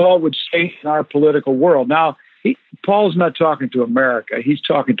think Paul would say in our political world. Now, Paul's not talking to America. He's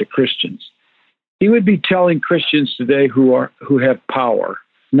talking to Christians. He would be telling Christians today who have power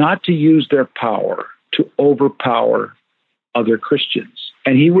not to use their power to overpower other Christians.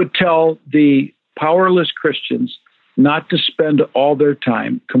 And he would tell the powerless Christians not to spend all their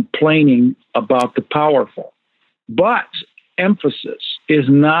time complaining about the powerful. But emphasis is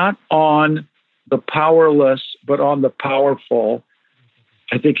not on the powerless, but on the powerful.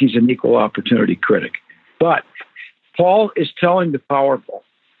 I think he's an equal opportunity critic. But Paul is telling the powerful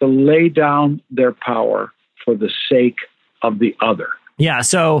to lay down their power for the sake of the other. Yeah,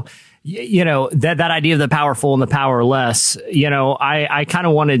 so that idea of the powerful and the powerless, I kind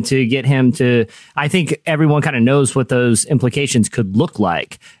of wanted to get him to, I think everyone kind of knows what those implications could look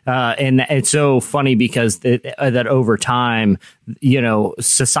like. And it's so funny because that over time,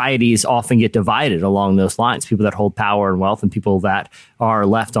 societies often get divided along those lines, people that hold power and wealth and people that are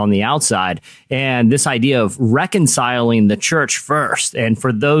left on the outside. And this idea of reconciling the church first, and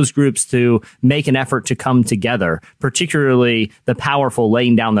for those groups to make an effort to come together, particularly the powerful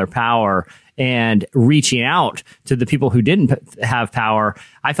laying down their power and reaching out to the people who didn't have power,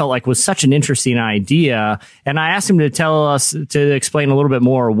 I felt like was such an interesting idea. And I asked him to explain a little bit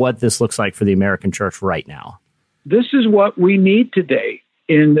more what this looks like for the American church right now. This is what we need today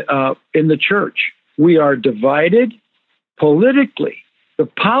in the church. We are divided politically. The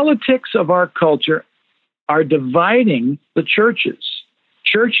politics of our culture are dividing the churches.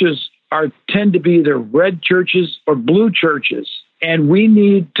 Churches tend to be either red churches or blue churches. And we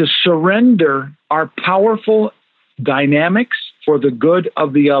need to surrender our powerful dynamics for the good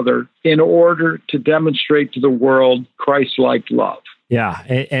of the other in order to demonstrate to the world Christ-like love. Yeah.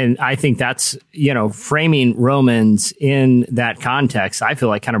 And I think that's, framing Romans in that context, I feel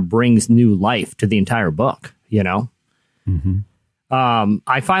like kind of brings new life to the entire book, Mm-hmm.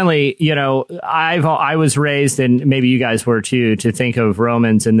 I finally, I was raised, and maybe you guys were too, to think of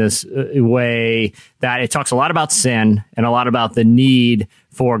Romans in this way that it talks a lot about sin and a lot about the need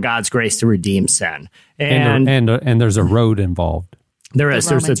for God's grace to redeem sin. And there's a road involved. There is.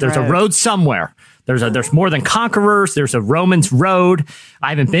 There's a road somewhere. There's more than conquerors. There's a Romans road. I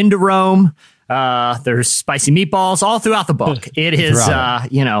haven't been to Rome. There's spicy meatballs all throughout the book. It is,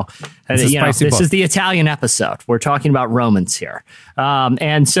 this is the Italian episode. We're talking about Romans here.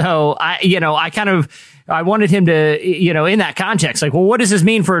 And so I wanted him to, in that context, like, well, what does this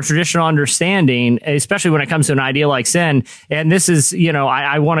mean for a traditional understanding, especially when it comes to an idea like sin? And this is,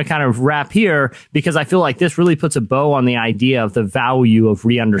 I want to kind of wrap here because I feel like this really puts a bow on the idea of the value of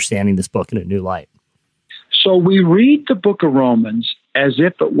re-understanding this book in a new light. So we read the book of Romans as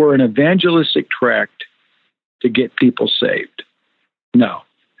if it were an evangelistic tract to get people saved. No.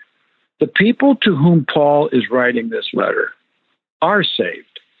 The people to whom Paul is writing this letter are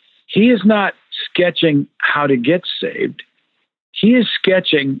saved. He is not sketching how to get saved. He is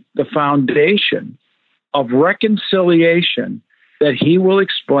sketching the foundation of reconciliation that he will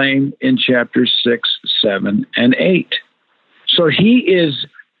explain in chapters 6, 7, and 8. So he is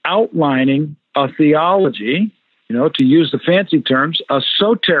outlining a theology, to use the fancy terms, a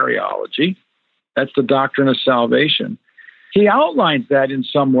soteriology. That's the doctrine of salvation. He outlines that in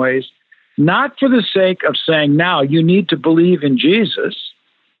some ways, not for the sake of saying, now you need to believe in Jesus.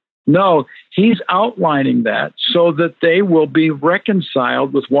 No, he's outlining that so that they will be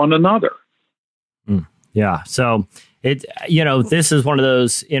reconciled with one another. Yeah. So this is one of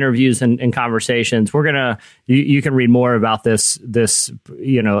those interviews and conversations. You can read more about this,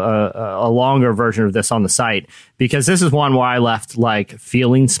 a longer version of this on the site, because this is one where I left like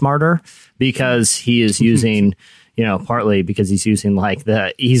feeling smarter because he is using, partly because he's using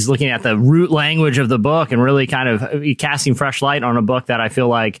he's looking at the root language of the book and really kind of casting fresh light on a book that I feel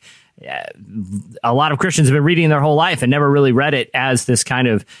like a lot of Christians have been reading their whole life and never really read it as this kind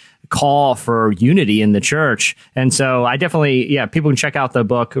of call for unity in the church. And so I definitely, people can check out the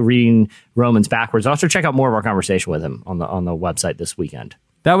book, Reading Romans Backwards. Also check out more of our conversation with him on the website this weekend.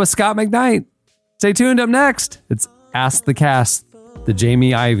 That was Scot McKnight. Stay tuned. Up next, it's Ask the Cast, the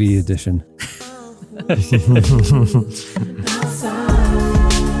Jamie Ivey edition.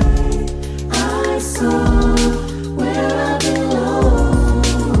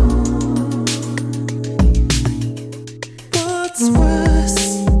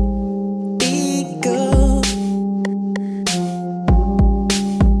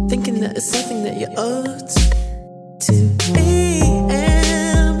 It's something that you ought to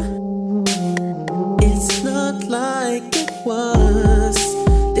am. It's not like it was.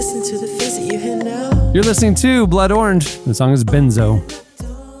 Listen to the face that you hear now. You're listening to Blood Orange. The song is Benzo.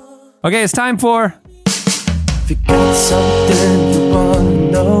 Okay, it's time for... If you got something you want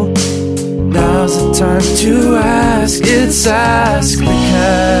to know, now's the time to ask. It's Ask the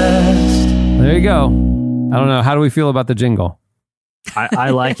Cast. There you go. I don't know. How do we feel about the jingle? I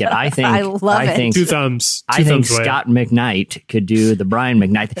like it. I think I love it. Two thumbs. I think Scot McKnight could do the Brian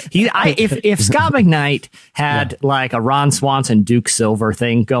McKnight. If Scot McKnight had like a Ron Swanson Duke Silver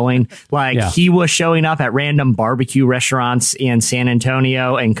thing going, he was showing up at random barbecue restaurants in San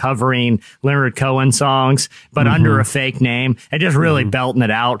Antonio and covering Leonard Cohen songs, but under a fake name and just really belting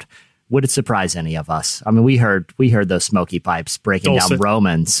it out, would it surprise any of us? I mean, we heard those smoky pipes breaking down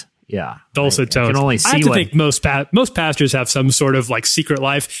Romans. Yeah, dulcet tones. I have to think most pastors have some sort of like secret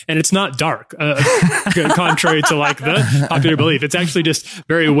life, and it's not dark, contrary to like the popular belief. It's actually just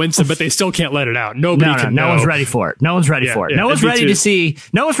very winsome, but they still can't let it out. No one's ready for it. No one's ready for it. No one's ready to see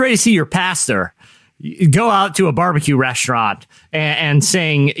your pastor go out to a barbecue restaurant and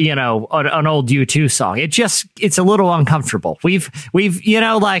sing, an old U2 song. It's a little uncomfortable. We've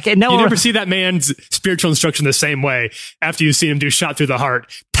and no you never see that man's spiritual instruction the same way after you see him do Shot Through the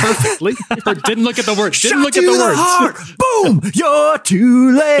Heart perfectly. Didn't look at the words. Didn't look at the words. Heart. Boom! You're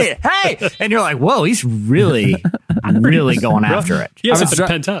too late. Hey, and you're like, whoa, he's really going after it. Yes, it's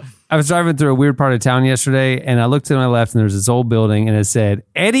pent up. I was driving through a weird part of town yesterday, and I looked to my left, and there's this old building, and it said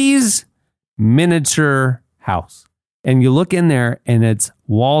Eddie's Miniature House. And you look in there and it's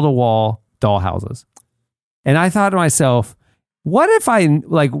wall-to-wall doll houses. And I thought to myself, what if I,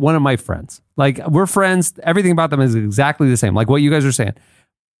 like one of my friends, like we're friends, everything about them is exactly the same. Like what you guys are saying.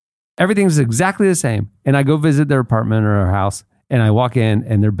 Everything's exactly the same. And I go visit their apartment or their house and I walk in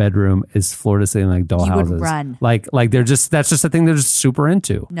and their bedroom is floor to ceiling like doll You would houses. run. Like that's just a thing they're just super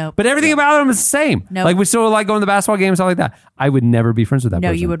into. Nope. But everything about them is the same. Nope. Like we still like going to the basketball games, stuff like that. I would never be friends with that No,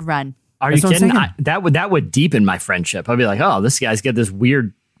 person. you would run. Are you That's what I'm kidding? saying. That would deepen my friendship. I'd be like, oh, this guy's got this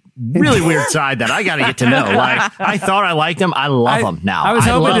weird, really weird side that I got to get to know. Like, I thought I liked him. I love him now. I was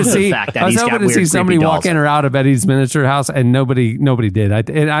hoping love to see. the fact that I was he's hoping got to see weird, somebody creepy walk dolls. in or out of Eddie's miniature house, and nobody did.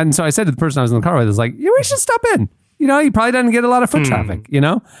 And so I said to the person I was in the car with, "I was like, yeah, we should stop in. You know, he probably doesn't get a lot of foot traffic. You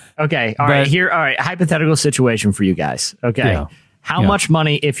know." Okay. All right. All right. Hypothetical situation for you guys. Okay. Yeah. How much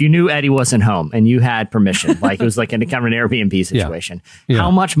money, if you knew Eddie wasn't home and you had permission, like it was like in a kind of an Airbnb situation, Yeah. how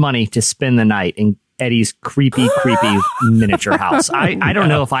much money to spend the night in Eddie's creepy miniature house? I don't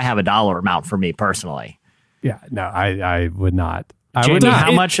know if I have a dollar amount for me personally. Yeah. No, I would not. I Jamie, would not.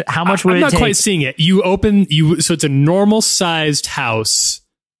 how much would I'm it not take? quite seeing it. So it's a normal sized house.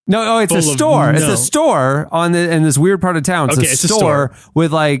 No, it's a full of store. It's no. a store in this weird part of town. It's Okay, a it's a store store.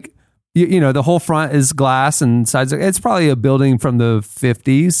 with like, you know, the whole front is glass and sides. It's probably a building from the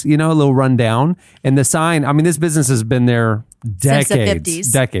 50s, you know, a little rundown. And the sign, I mean, this business has been there Since the decades.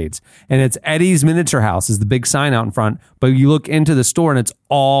 50s. Decades. And it's Eddie's Miniature House is the big sign out in front. But you look into the store and it's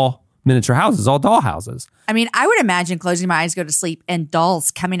all miniature houses, all doll houses. I mean, I would imagine closing my eyes, go to sleep, and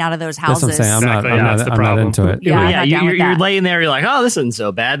dolls coming out of those houses. That's what I'm saying. Exactly, that's the I'm not problem. into it. Yeah, I'm not down with you're that. laying there. You're like, oh, this isn't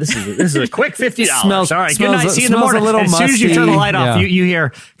so bad. This is a quick $50. Smells- All right, good smells- night. See you in the smells a morning. little And as soon as you turn the musty. light off, Yeah. you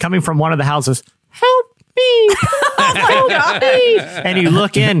hear coming from one of the houses, help me. Help me. And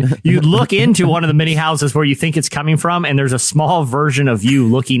you look into one of the mini houses where you think it's coming from, and there's a small version of you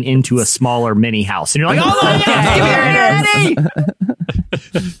looking into a smaller mini house. And you're like, oh my God, give me your Eddie.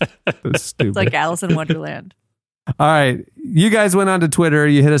 Stupid. It's like Alice in Wonderland. All right. You guys went onto Twitter.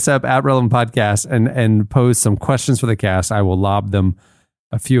 You hit us up at Relevant Podcast and posed some questions for the cast. I will lob them,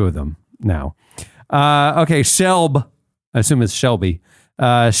 a few of them now. Okay. Shelb, I assume it's Shelby.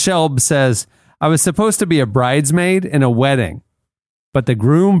 Shelb says, I was supposed to be a bridesmaid in a wedding, but the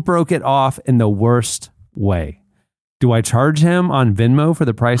groom broke it off in the worst way. Do I charge him on Venmo for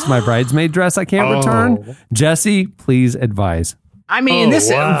the price of my bridesmaid dress I can't return? Jesse, please advise. I mean,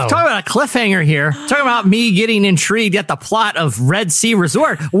 wow. talking about a cliffhanger here. Talking about me getting intrigued at the plot of Red Sea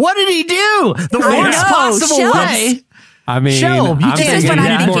Resort. What did he do? The worst possible Shelves. way. I mean, Shelb, you I'm can't This is thinking what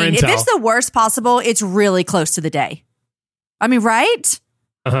get I'm more thinking. If intel. it's the worst possible, it's really close to the day. I mean, right?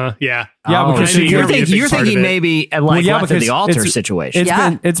 Yeah. Yeah, because I think you're it'll be a big thinking part of it. maybe like Well, yeah, left at because the altar it's- situation.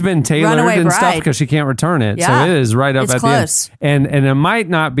 Yeah. It's been tailored Runaway and stuff bride. because she can't return it. Yeah. So it is right up It's at close. the end. And it might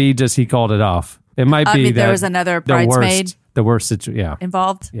not be just he called it off. It might I be mean, there that was another the bridesmaid worst situation. Yeah.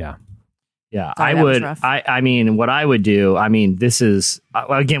 involved. Yeah. Yeah, Sorry, I that was would. rough. I mean, what I would do. I mean, this is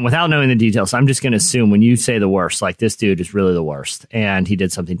again without knowing the details. I'm just going to assume when you say the worst, like this dude is really the worst, and he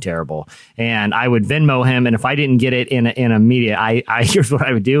did something terrible. And I would Venmo him, and if I didn't get it in a media, I here's what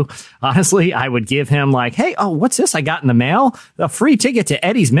I would do. Honestly, I would give him like, hey, oh, what's this I got in the mail? A free ticket to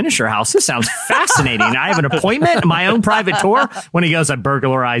Eddie's Miniature House. This sounds fascinating. I have an appointment, my own private tour. When he goes, I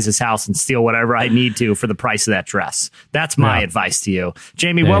burglarize his house and steal whatever I need to for the price of that dress. That's my advice to you,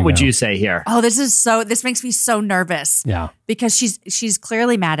 Jamie. There What you would go. you say here? Oh, this makes me so nervous. Yeah. Because she's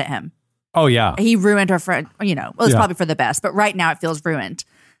clearly mad at him. Oh, yeah. He ruined her friend, you know. Well, it's Yeah. probably for the best, but right now it feels ruined.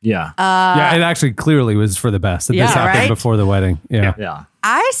 Yeah. Yeah. It actually clearly was for the best that this Yeah, happened right? before the wedding. Yeah. Yeah.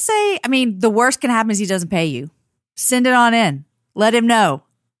 I say, I mean, the worst can happen is he doesn't pay you. Send it on in. Let him know.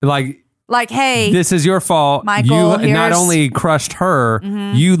 Like, hey, this is your fault. Michael, you not here's- only crushed her,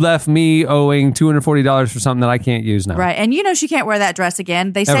 you left me owing $240 for something that I can't use now. right. And you know she can't wear that dress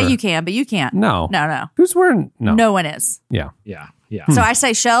again. They say Ever. you can, but you can't. No. No. Who's wearing? No. No one is. Yeah. Yeah. Yeah. So I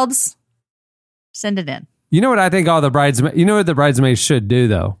say, Shelbs, send it in. You know what I think all the bridesmaids, you know what the bridesmaids should do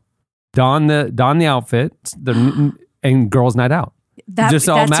though? Don the outfit and girls' night out. Just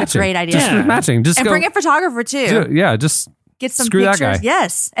all that's matching. a great idea. Just matching. Just And go. bring a photographer too. Just Get some screw that pictures. guy.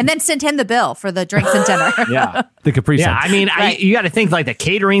 Yes. And then send him the bill for the drinks and dinner. Yeah. the Capri Yeah. Sun. I mean, Right. you got to think like the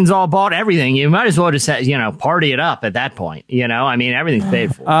catering's all bought, everything. You might as well just, party it up at that point. You know, I mean, everything's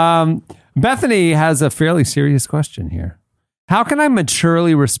paid for. Bethany has a fairly serious question here. How can I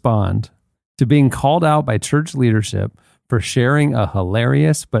maturely respond to being called out by church leadership for sharing a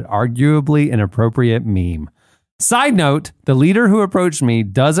hilarious but arguably inappropriate meme? Side note, the leader who approached me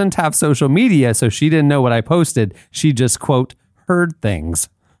doesn't have social media, so she didn't know what I posted. She just, quote, heard things.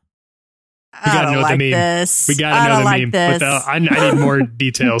 We I gotta don't know the like meme. this. We gotta I know don't the like meme. this. I need more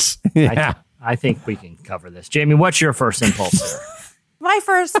details. Yeah. I think we can cover this. Jamie, what's your first impulse here? My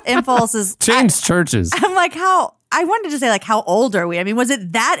first impulse is Change churches. I'm like, I wanted to say, like, how old are we? I mean, was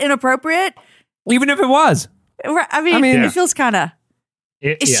it that inappropriate? Even if it was. I mean, Yeah. it feels kind of.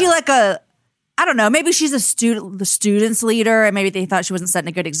 Is Yeah. she like I I don't know. Maybe she's the student's leader, and maybe they thought she wasn't setting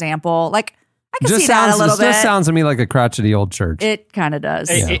a good example. Like, I can see that a little bit. It just sounds to me like a crotchety old church. It kind of does.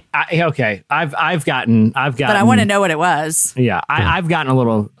 Okay, I've gotten. But I want to know what it was. Yeah, I've gotten a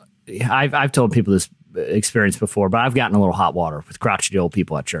little. I've told people this experience before, but I've gotten a little hot water with crotchety old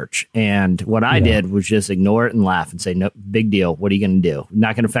people at church. And what I did was just ignore it and laugh and say, no big deal. What are you going to do?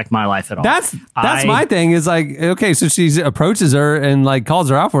 Not going to affect my life at all. That's my thing is like, okay, so she approaches her and like calls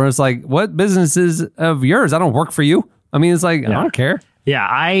her out for it. It's like, what business is of yours? I don't work for you. I mean, it's like, I don't care. Yeah,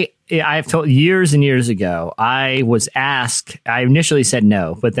 I've told years and years ago, I was asked, I initially said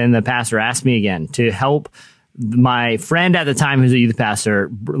no, but then the pastor asked me again to help my friend at the time, who's a youth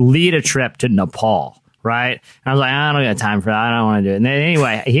pastor, lead a trip to Nepal. Right. And I was like, I don't got time for that. I don't want to do it. And then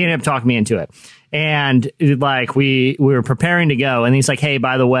anyway, he ended up talking me into it. And like we were preparing to go, and he's like, hey,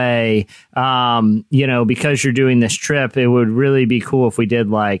 by the way, because you're doing this trip, it would really be cool if we did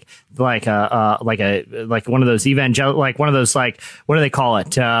like one of those evangelical, like one of those, like, what do they call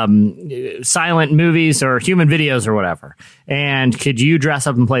it? Silent movies or human videos or whatever. And could you dress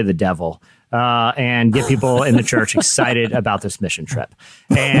up and play the devil? And get people in the church excited about this mission trip.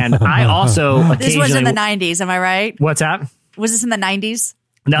 And I also this was in the 90s, am I right? What's that? Was this in the 90s?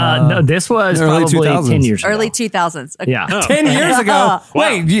 No, this was probably 10 years ago. Early 2000s. Okay. Yeah. 10 years ago?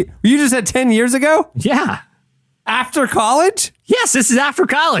 Wait, you just said 10 years ago? Yeah. After college? Yes, this is after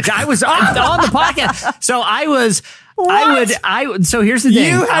college. I was on the podcast. So I was... What? So here's the thing.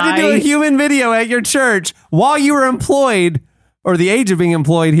 You had to do a human video at your church while you were employed, or the age of being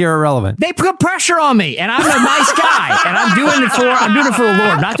employed here irrelevant. They put pressure on me, and I'm a nice guy, and I'm doing it for the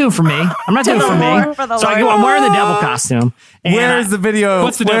Lord, not doing it for me. I'm not doing it for me. So I'm wearing the devil costume. Where is the video?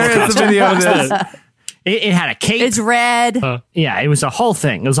 What's the devil costume? Is the video of this? It had a cape. It's red. Yeah, it was a whole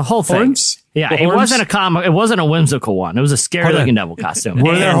thing. It was a whole thing. Horns? Yeah, it wasn't it wasn't a whimsical one. It was a scary looking devil costume.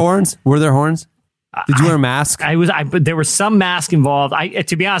 Were there horns? Were there horns? Did you wear a mask? But there was some mask involved.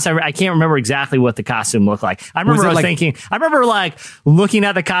 To be honest, I can't remember exactly what the costume looked like. I remember I remember like looking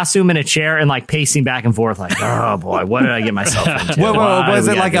at the costume in a chair and like pacing back and forth, like, oh boy, what did I get myself into?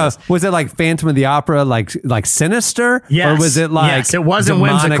 Was it like Phantom of the Opera, like sinister? Yes. Or was it like yes, it wasn't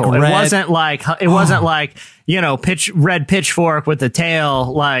whimsical. It wasn't like red pitchfork with the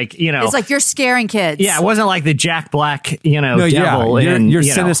tail, like, It's like you're scaring kids. Yeah, it wasn't like the Jack Black, devil. You're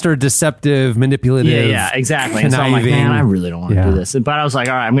sinister, deceptive, manipulative. Yeah, exactly. And so I'm like, man, I really don't want to do this. But I was like,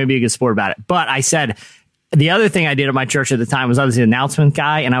 all right, I'm going to be a good sport about it. But I said, the other thing I did at my church at the time was I was the announcement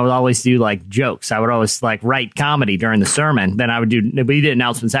guy, and I would always do like jokes. I would always like write comedy during the sermon. Then we did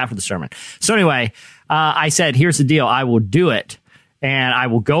announcements after the sermon. So anyway, I said, here's the deal. I will do it, and I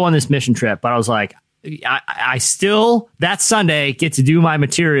will go on this mission trip. But I was like, I still, that Sunday, get to do my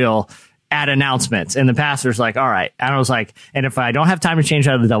material at announcements. And the pastor's like, all right. And I was like, and if I don't have time to change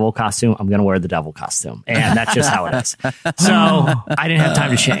out of the devil costume, I'm going to wear the devil costume. And that's just how it is. So I didn't have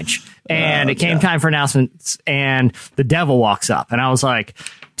time to change. And it came time for announcements, and the devil walks up. And I was like,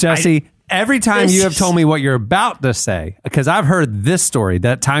 Jesse, every time you have told me what you're about to say, because I've heard this story,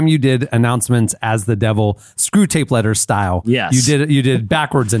 that time you did announcements as the devil, screw tape letter style. Yes. You did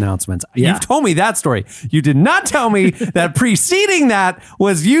backwards announcements. Yeah. You've told me that story. You did not tell me that preceding that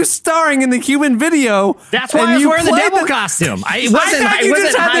was you starring in the human video. That's why I was wearing the devil costume. I thought you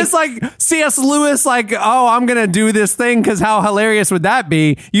just had this like C.S. Lewis, like, oh, I'm going to do this thing because how hilarious would that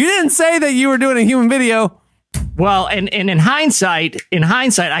be? You didn't say that you were doing a human video. Well, and in hindsight,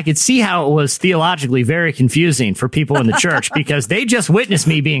 I could see how it was theologically very confusing for people in the church because they just witnessed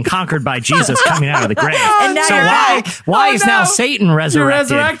me being conquered by Jesus coming out of the grave. And now so why is now Satan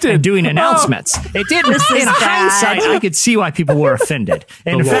resurrected and doing announcements? It didn't. In hindsight, I could see why people were offended.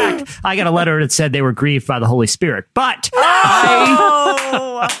 And in fact, I got a letter that said they were grieved by the Holy Spirit. But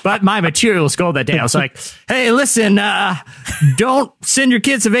but my material was gold that day. I was like, hey, listen, don't send your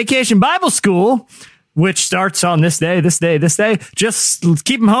kids to Vacation Bible School, which starts on this day. Just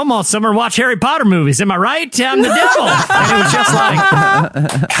keep them home all summer and watch Harry Potter movies. Am I right? I'm the devil. And it was just like,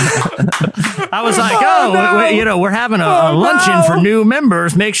 I was like, we're having a luncheon for new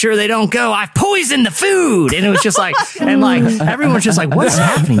members. Make sure they don't go, I've poisoned the food. And it was just like, and like, everyone's just like, what is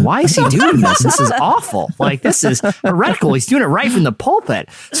happening? Why is he doing this? This is awful. Like, this is heretical. He's doing it right from the pulpit.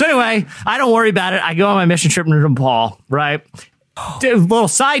 So anyway, I don't worry about it. I go on my mission trip to Nepal, right? Little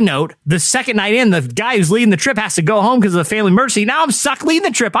side note, the second night in, the guy who's leading the trip has to go home because of the family emergency. Now I'm stuck leading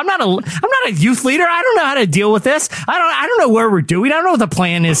the trip. I'm not a youth leader. I don't know how to deal with this. I don't know where we're doing. I don't know what the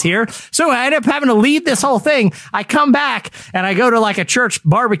plan is here. So I end up having to lead this whole thing. I come back and I go to like a church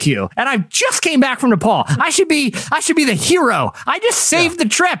barbecue, and I just came back from Nepal. I should be the hero. I just saved the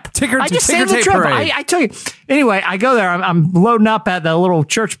trip. I just saved the trip. I tell you. Anyway, I go there. I'm loading up at the little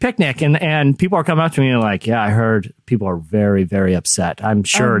church picnic, and people are coming up to me and like, yeah, I heard people are very, very upset. I'm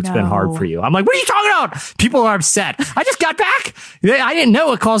sure it's been hard for you. I'm like, what are you talking about? People are upset. I just got back. I didn't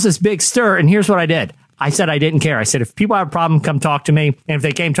know it caused this big stir. And here's what I did. I said I didn't care. I said, if people have a problem, come talk to me. And if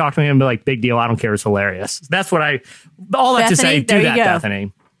they came talk to me, I'd be like, big deal. I don't care. It's hilarious. That's what all that to say. Do that,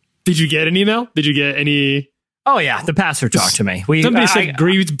 Bethany. Did you get an email? Did you get any? Oh yeah, the pastor talked to me. Somebody said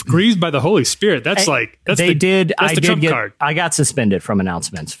grieved by the Holy Spirit. That's the trump card. I got suspended from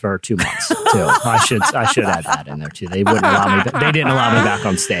announcements for 2 months too. I should add that in there too. They wouldn't allow me. They didn't allow me back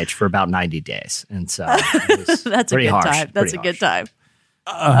on stage for about 90 days, and so it was that's pretty a good harsh. time. That's a good time.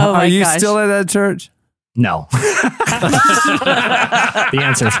 Are you still at that church? No. The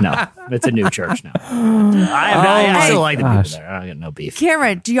answer is no. It's a new church now. I still like the people there. I don't get no beef.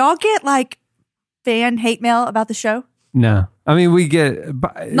 Cameron, do y'all get like fan hate mail about the show? No. I mean, we get...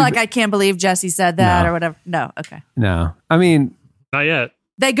 Like, I can't believe Jesse said that or whatever. No. Okay. No. I mean... Not yet.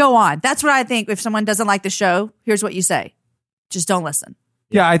 They go on. That's what I think. If someone doesn't like the show, here's what you say. Just don't listen.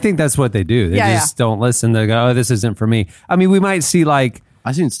 Yeah, I think that's what they do. They just don't listen. They go, oh, this isn't for me. I mean, we might see like...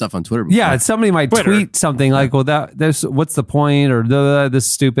 I've seen stuff on Twitter before. Yeah, somebody might tweet something like, well, there's what's the point? Or this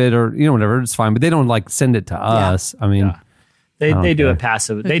is stupid or, whatever. It's fine. But they don't like send it to us. I mean... They do it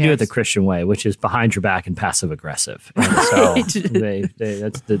passive. They do it the Christian way, which is behind your back and passive aggressive. And so that's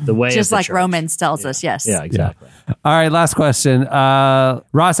the way. Just of the like church. Romans tells us. Yes. Yeah, exactly. Yeah. All right, last question.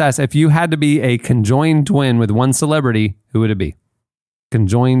 Ross asks, if you had to be a conjoined twin with one celebrity, who would it be?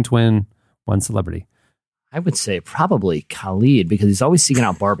 Conjoined twin, one celebrity. I would say probably Khalid, because he's always seeking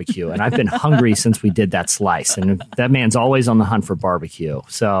out barbecue, and I've been hungry since we did that slice, and that man's always on the hunt for barbecue.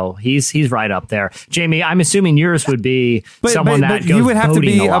 So he's right up there. Jamie, I'm assuming yours would be someone that goes you would have to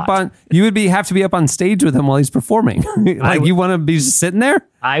be up on. You would have to be up on stage with him while he's performing. You want to be just sitting there?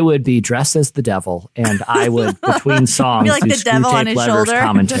 I would be dressed as the devil, and I would between songs like do the devil on his letters shoulder.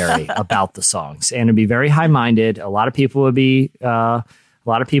 commentary about the songs, and it'd be very high minded. A lot of people would be.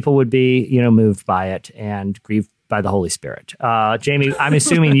 Moved by it and grieved by the Holy Spirit. Jamie, I'm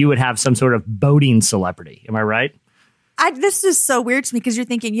assuming you would have some sort of boating celebrity. Am I right? This is so weird to me because you're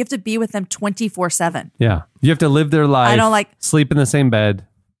thinking you have to be with them 24/7. Yeah. You have to live their life. I don't sleep in the same bed.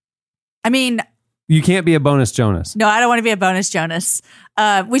 I mean, you can't be a bonus Jonas. No, I don't want to be a bonus Jonas.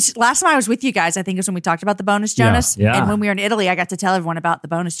 Which last time I was with you guys, I think it was when we talked about the bonus Jonas. Yeah. And when we were in Italy, I got to tell everyone about the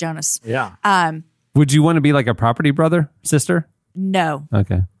bonus Jonas. Yeah. Would you want to be like a property brother, sister? No.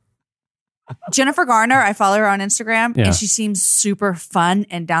 Okay. Jennifer Garner, I follow her on Instagram, and she seems super fun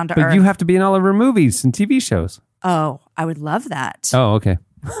and down to earth. But you have to be in all of her movies and TV shows. Oh, I would love that. Oh, okay.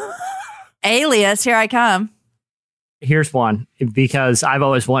 Alias, here I come. Here's one, because I've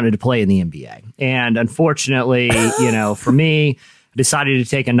always wanted to play in the NBA. And unfortunately, for me, I decided to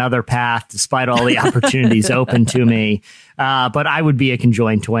take another path despite all the opportunities open to me. But I would be a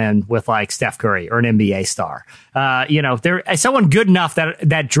conjoined twin with like Steph Curry or an NBA star. There someone good enough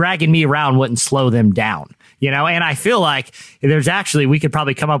that dragging me around wouldn't slow them down. And I feel like we could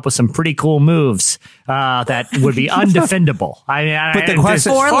probably come up with some pretty cool moves that would be undefendable. But the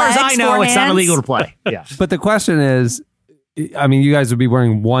question, as far as I know, it's not hands. illegal to play. Yeah. But the question is, I mean, you guys would be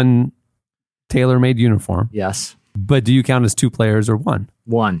wearing one tailor-made uniform. Yes. But do you count as two players or one?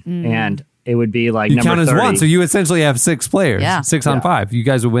 One. And it would be like you number count as 30. one, so you essentially have six players. Yeah. 6 on 5. You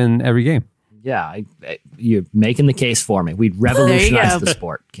guys would win every game. Yeah, you're making the case for me. We'd revolutionize the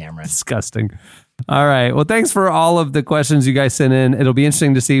sport, Cameron. Disgusting. All right. Well, thanks for all of the questions you guys sent in. It'll be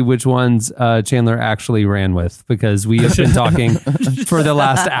interesting to see which ones Chandler actually ran with, because we have been talking for the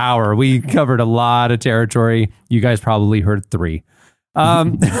last hour. We covered a lot of territory. You guys probably heard 3.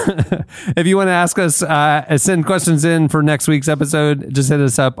 If you want to ask us, send questions in for next week's episode, just hit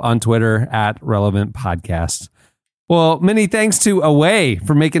us up on Twitter @RelevantPodcast. Well, many thanks to Away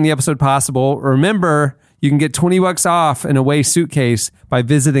for making the episode possible. Remember, you can get $20 off an Away suitcase by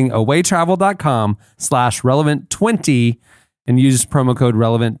visiting awaytravel.com/relevant20 and use promo code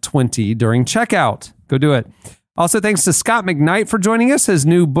relevant20 during checkout. Go do it. Also, thanks to Scot McKnight for joining us. His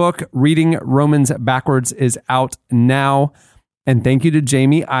new book, Reading Romans Backwards, is out now. And thank you to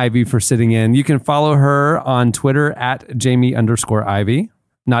Jamie Ivey for sitting in. You can follow her on Twitter @Jamie_Ivey.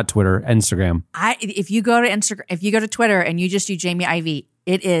 Not Twitter, Instagram. If you go to Twitter and you just do Jamie Ivey,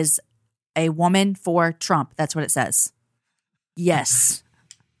 it is a woman for Trump. That's what it says. Yes.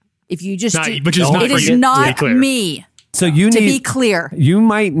 If you just Not, which is not it is to be not clear. me. So you To need be clear. You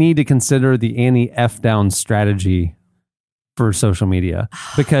might need to consider the Annie F Downs strategy for social media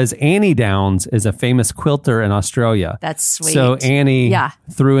because Annie Downs is a famous quilter in Australia. That's sweet. So Annie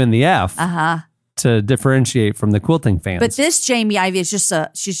threw in the F to differentiate from the quilting fans. But this Jamie Ivey is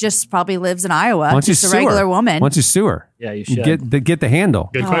she just probably lives in Iowa. Why don't you Just a sue her? regular woman. Why don't you sue her? Yeah, you should. Get the handle.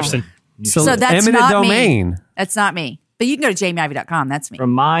 Good question. So that's eminent not domain. me. That's not me. But you can go to jamieivey.com. That's me.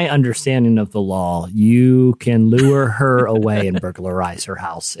 From my understanding of the law, you can lure her away and burglarize her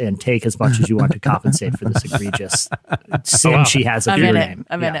house and take as much as you want to compensate for this egregious sin she has of your name.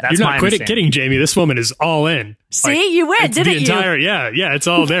 I'm in it. That's You're my not understanding. kidding, Jamie. This woman is all in. See, you win, it's didn't the you? entire, yeah, it's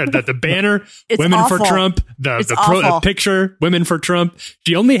all there. The banner, It's Women for awful. Trump, the It's awful. picture, Women for Trump.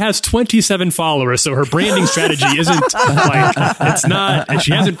 She only has 27 followers, so her branding strategy isn't like, it's not, and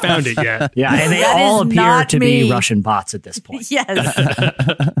she hasn't found it yet. Yeah, and they That all is appear not to me. be Russian bots at this point. Yes.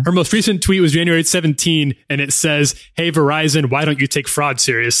 Her most recent tweet was January 17, and it says, "Hey Verizon, why don't you take fraud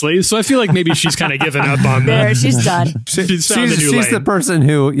seriously?" So I feel like maybe she's kind of given up on There, that. she's done. She's found the new She's lane. the person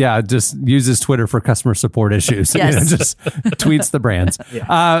who, just uses Twitter for customer support issues. Yes. Just tweets the brands.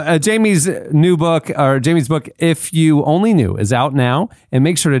 Jamie's new book, or Jamie's book, If You Only Knew, is out now. And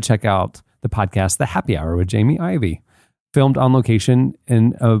make sure to check out the podcast, The Happy Hour with Jamie Ivey, filmed on location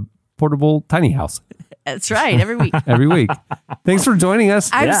in a portable tiny house That's right. Every week. every week. Thanks for joining us.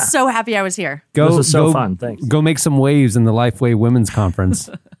 I'm so happy I was here. This was so fun. Thanks. Go make some waves in the Lifeway Women's Conference.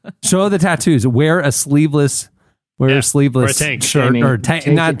 Show the tattoos. Wear a sleeveless Wear a tank. shirt Jamie, or tank.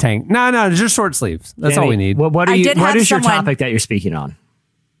 Not tank. No, just short sleeves. That's all we need. What I did what have is your someone- topic that you're speaking on?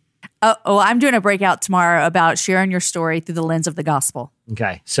 I'm doing a breakout tomorrow about sharing your story through the lens of the gospel.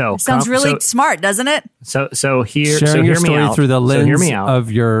 Okay, so Sounds really smart, doesn't it? So here, Sharing your hear me story out. through the So hear lens me out.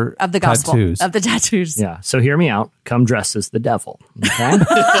 of your Of the gospel. tattoos. Of the tattoos. Yeah. So hear me out. Come dressed as the devil. Okay.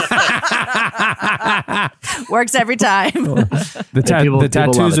 Works every time. The people love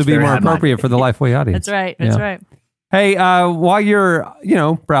tattoos it. would be Very more high-minded. appropriate for the Lifeway audience. That's right. That's Yeah. right. Hey, while you're,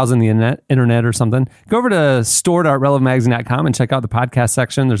 browsing the internet or something, go over to store.relevantmagazine.com and check out the podcast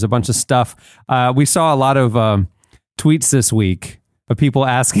section. There's a bunch of stuff. We saw a lot of tweets this week of people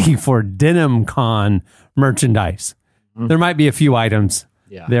asking for Denim Con merchandise. There might be a few items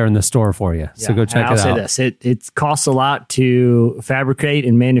there in the store for you. So go check I'll it say out. this. It costs a lot to fabricate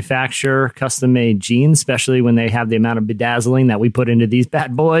and manufacture custom-made jeans, especially when they have the amount of bedazzling that we put into these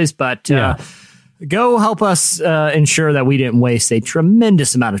bad boys. But go help us ensure that we didn't waste a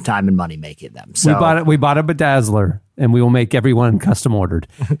tremendous amount of time and money making them. So We bought a bedazzler, and we will make everyone custom ordered.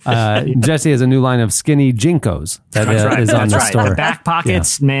 Jesse has a new line of skinny Jinkos that is on the store. The back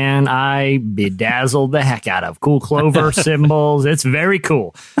pockets, man, I bedazzled the heck out of. Cool clover symbols. It's very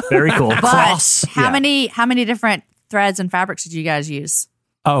cool. Very cool. But Cross. how many different threads and fabrics did you guys use?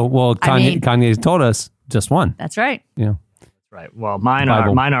 Oh, well, Kanye told us just one. That's right. Yeah. Right. Well, mine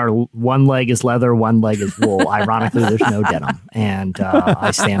Bible. are one leg is leather, one leg is wool. Ironically, there's no denim, and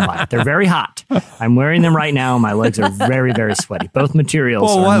I stand by it. They're very hot. I'm wearing them right now. My legs are very, very sweaty. Both materials.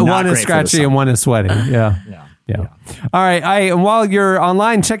 Well, are not one is great for the scratchy sun. and one is sweaty. Yeah. Yeah. All right. While you're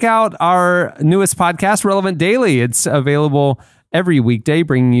online, check out our newest podcast, Relevant Daily. It's available every weekday,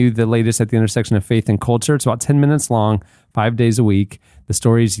 bringing you the latest at the intersection of faith and culture. It's about 10 minutes long, 5 days a week. The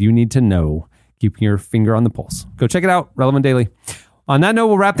stories you need to know, keeping your finger on the pulse. Go check it out, Relevant Daily. On that note,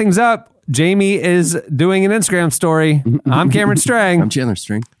 we'll wrap things up. Jamie is doing an Instagram story. I'm Cameron Strang. I'm Chandler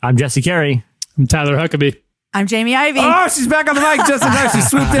String. I'm Jesse Carey. I'm Tyler Huckabee. I'm Jamie Ivey. Oh, she's back on the mic just in time. She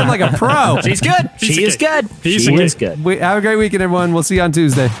swooped in like a pro. She's good. She is good. She is good. Have a great weekend, everyone. We'll see you on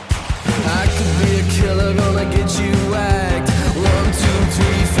Tuesday. I could be a killer, gonna get you whacked. 1, 2,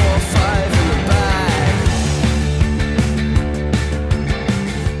 3, 4, 5 in the back.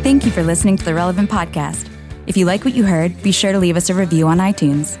 Thank you for listening to the Relevant Podcast. If you like what you heard, be sure to leave us a review on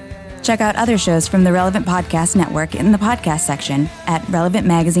iTunes. Check out other shows from the Relevant Podcast Network in the podcast section at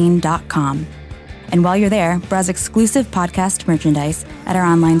relevantmagazine.com. And while you're there, browse exclusive podcast merchandise at our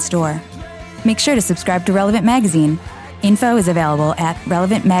online store. Make sure to subscribe to Relevant Magazine. Info is available at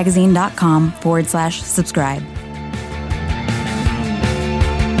relevantmagazine.com/subscribe.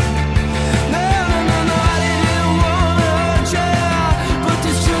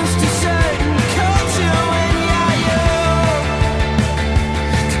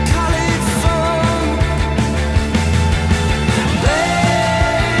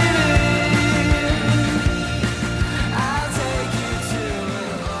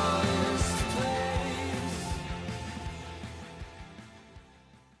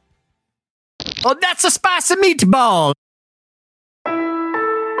 Oh, that's a spicy meatball.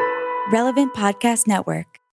 Relevant Podcast Network.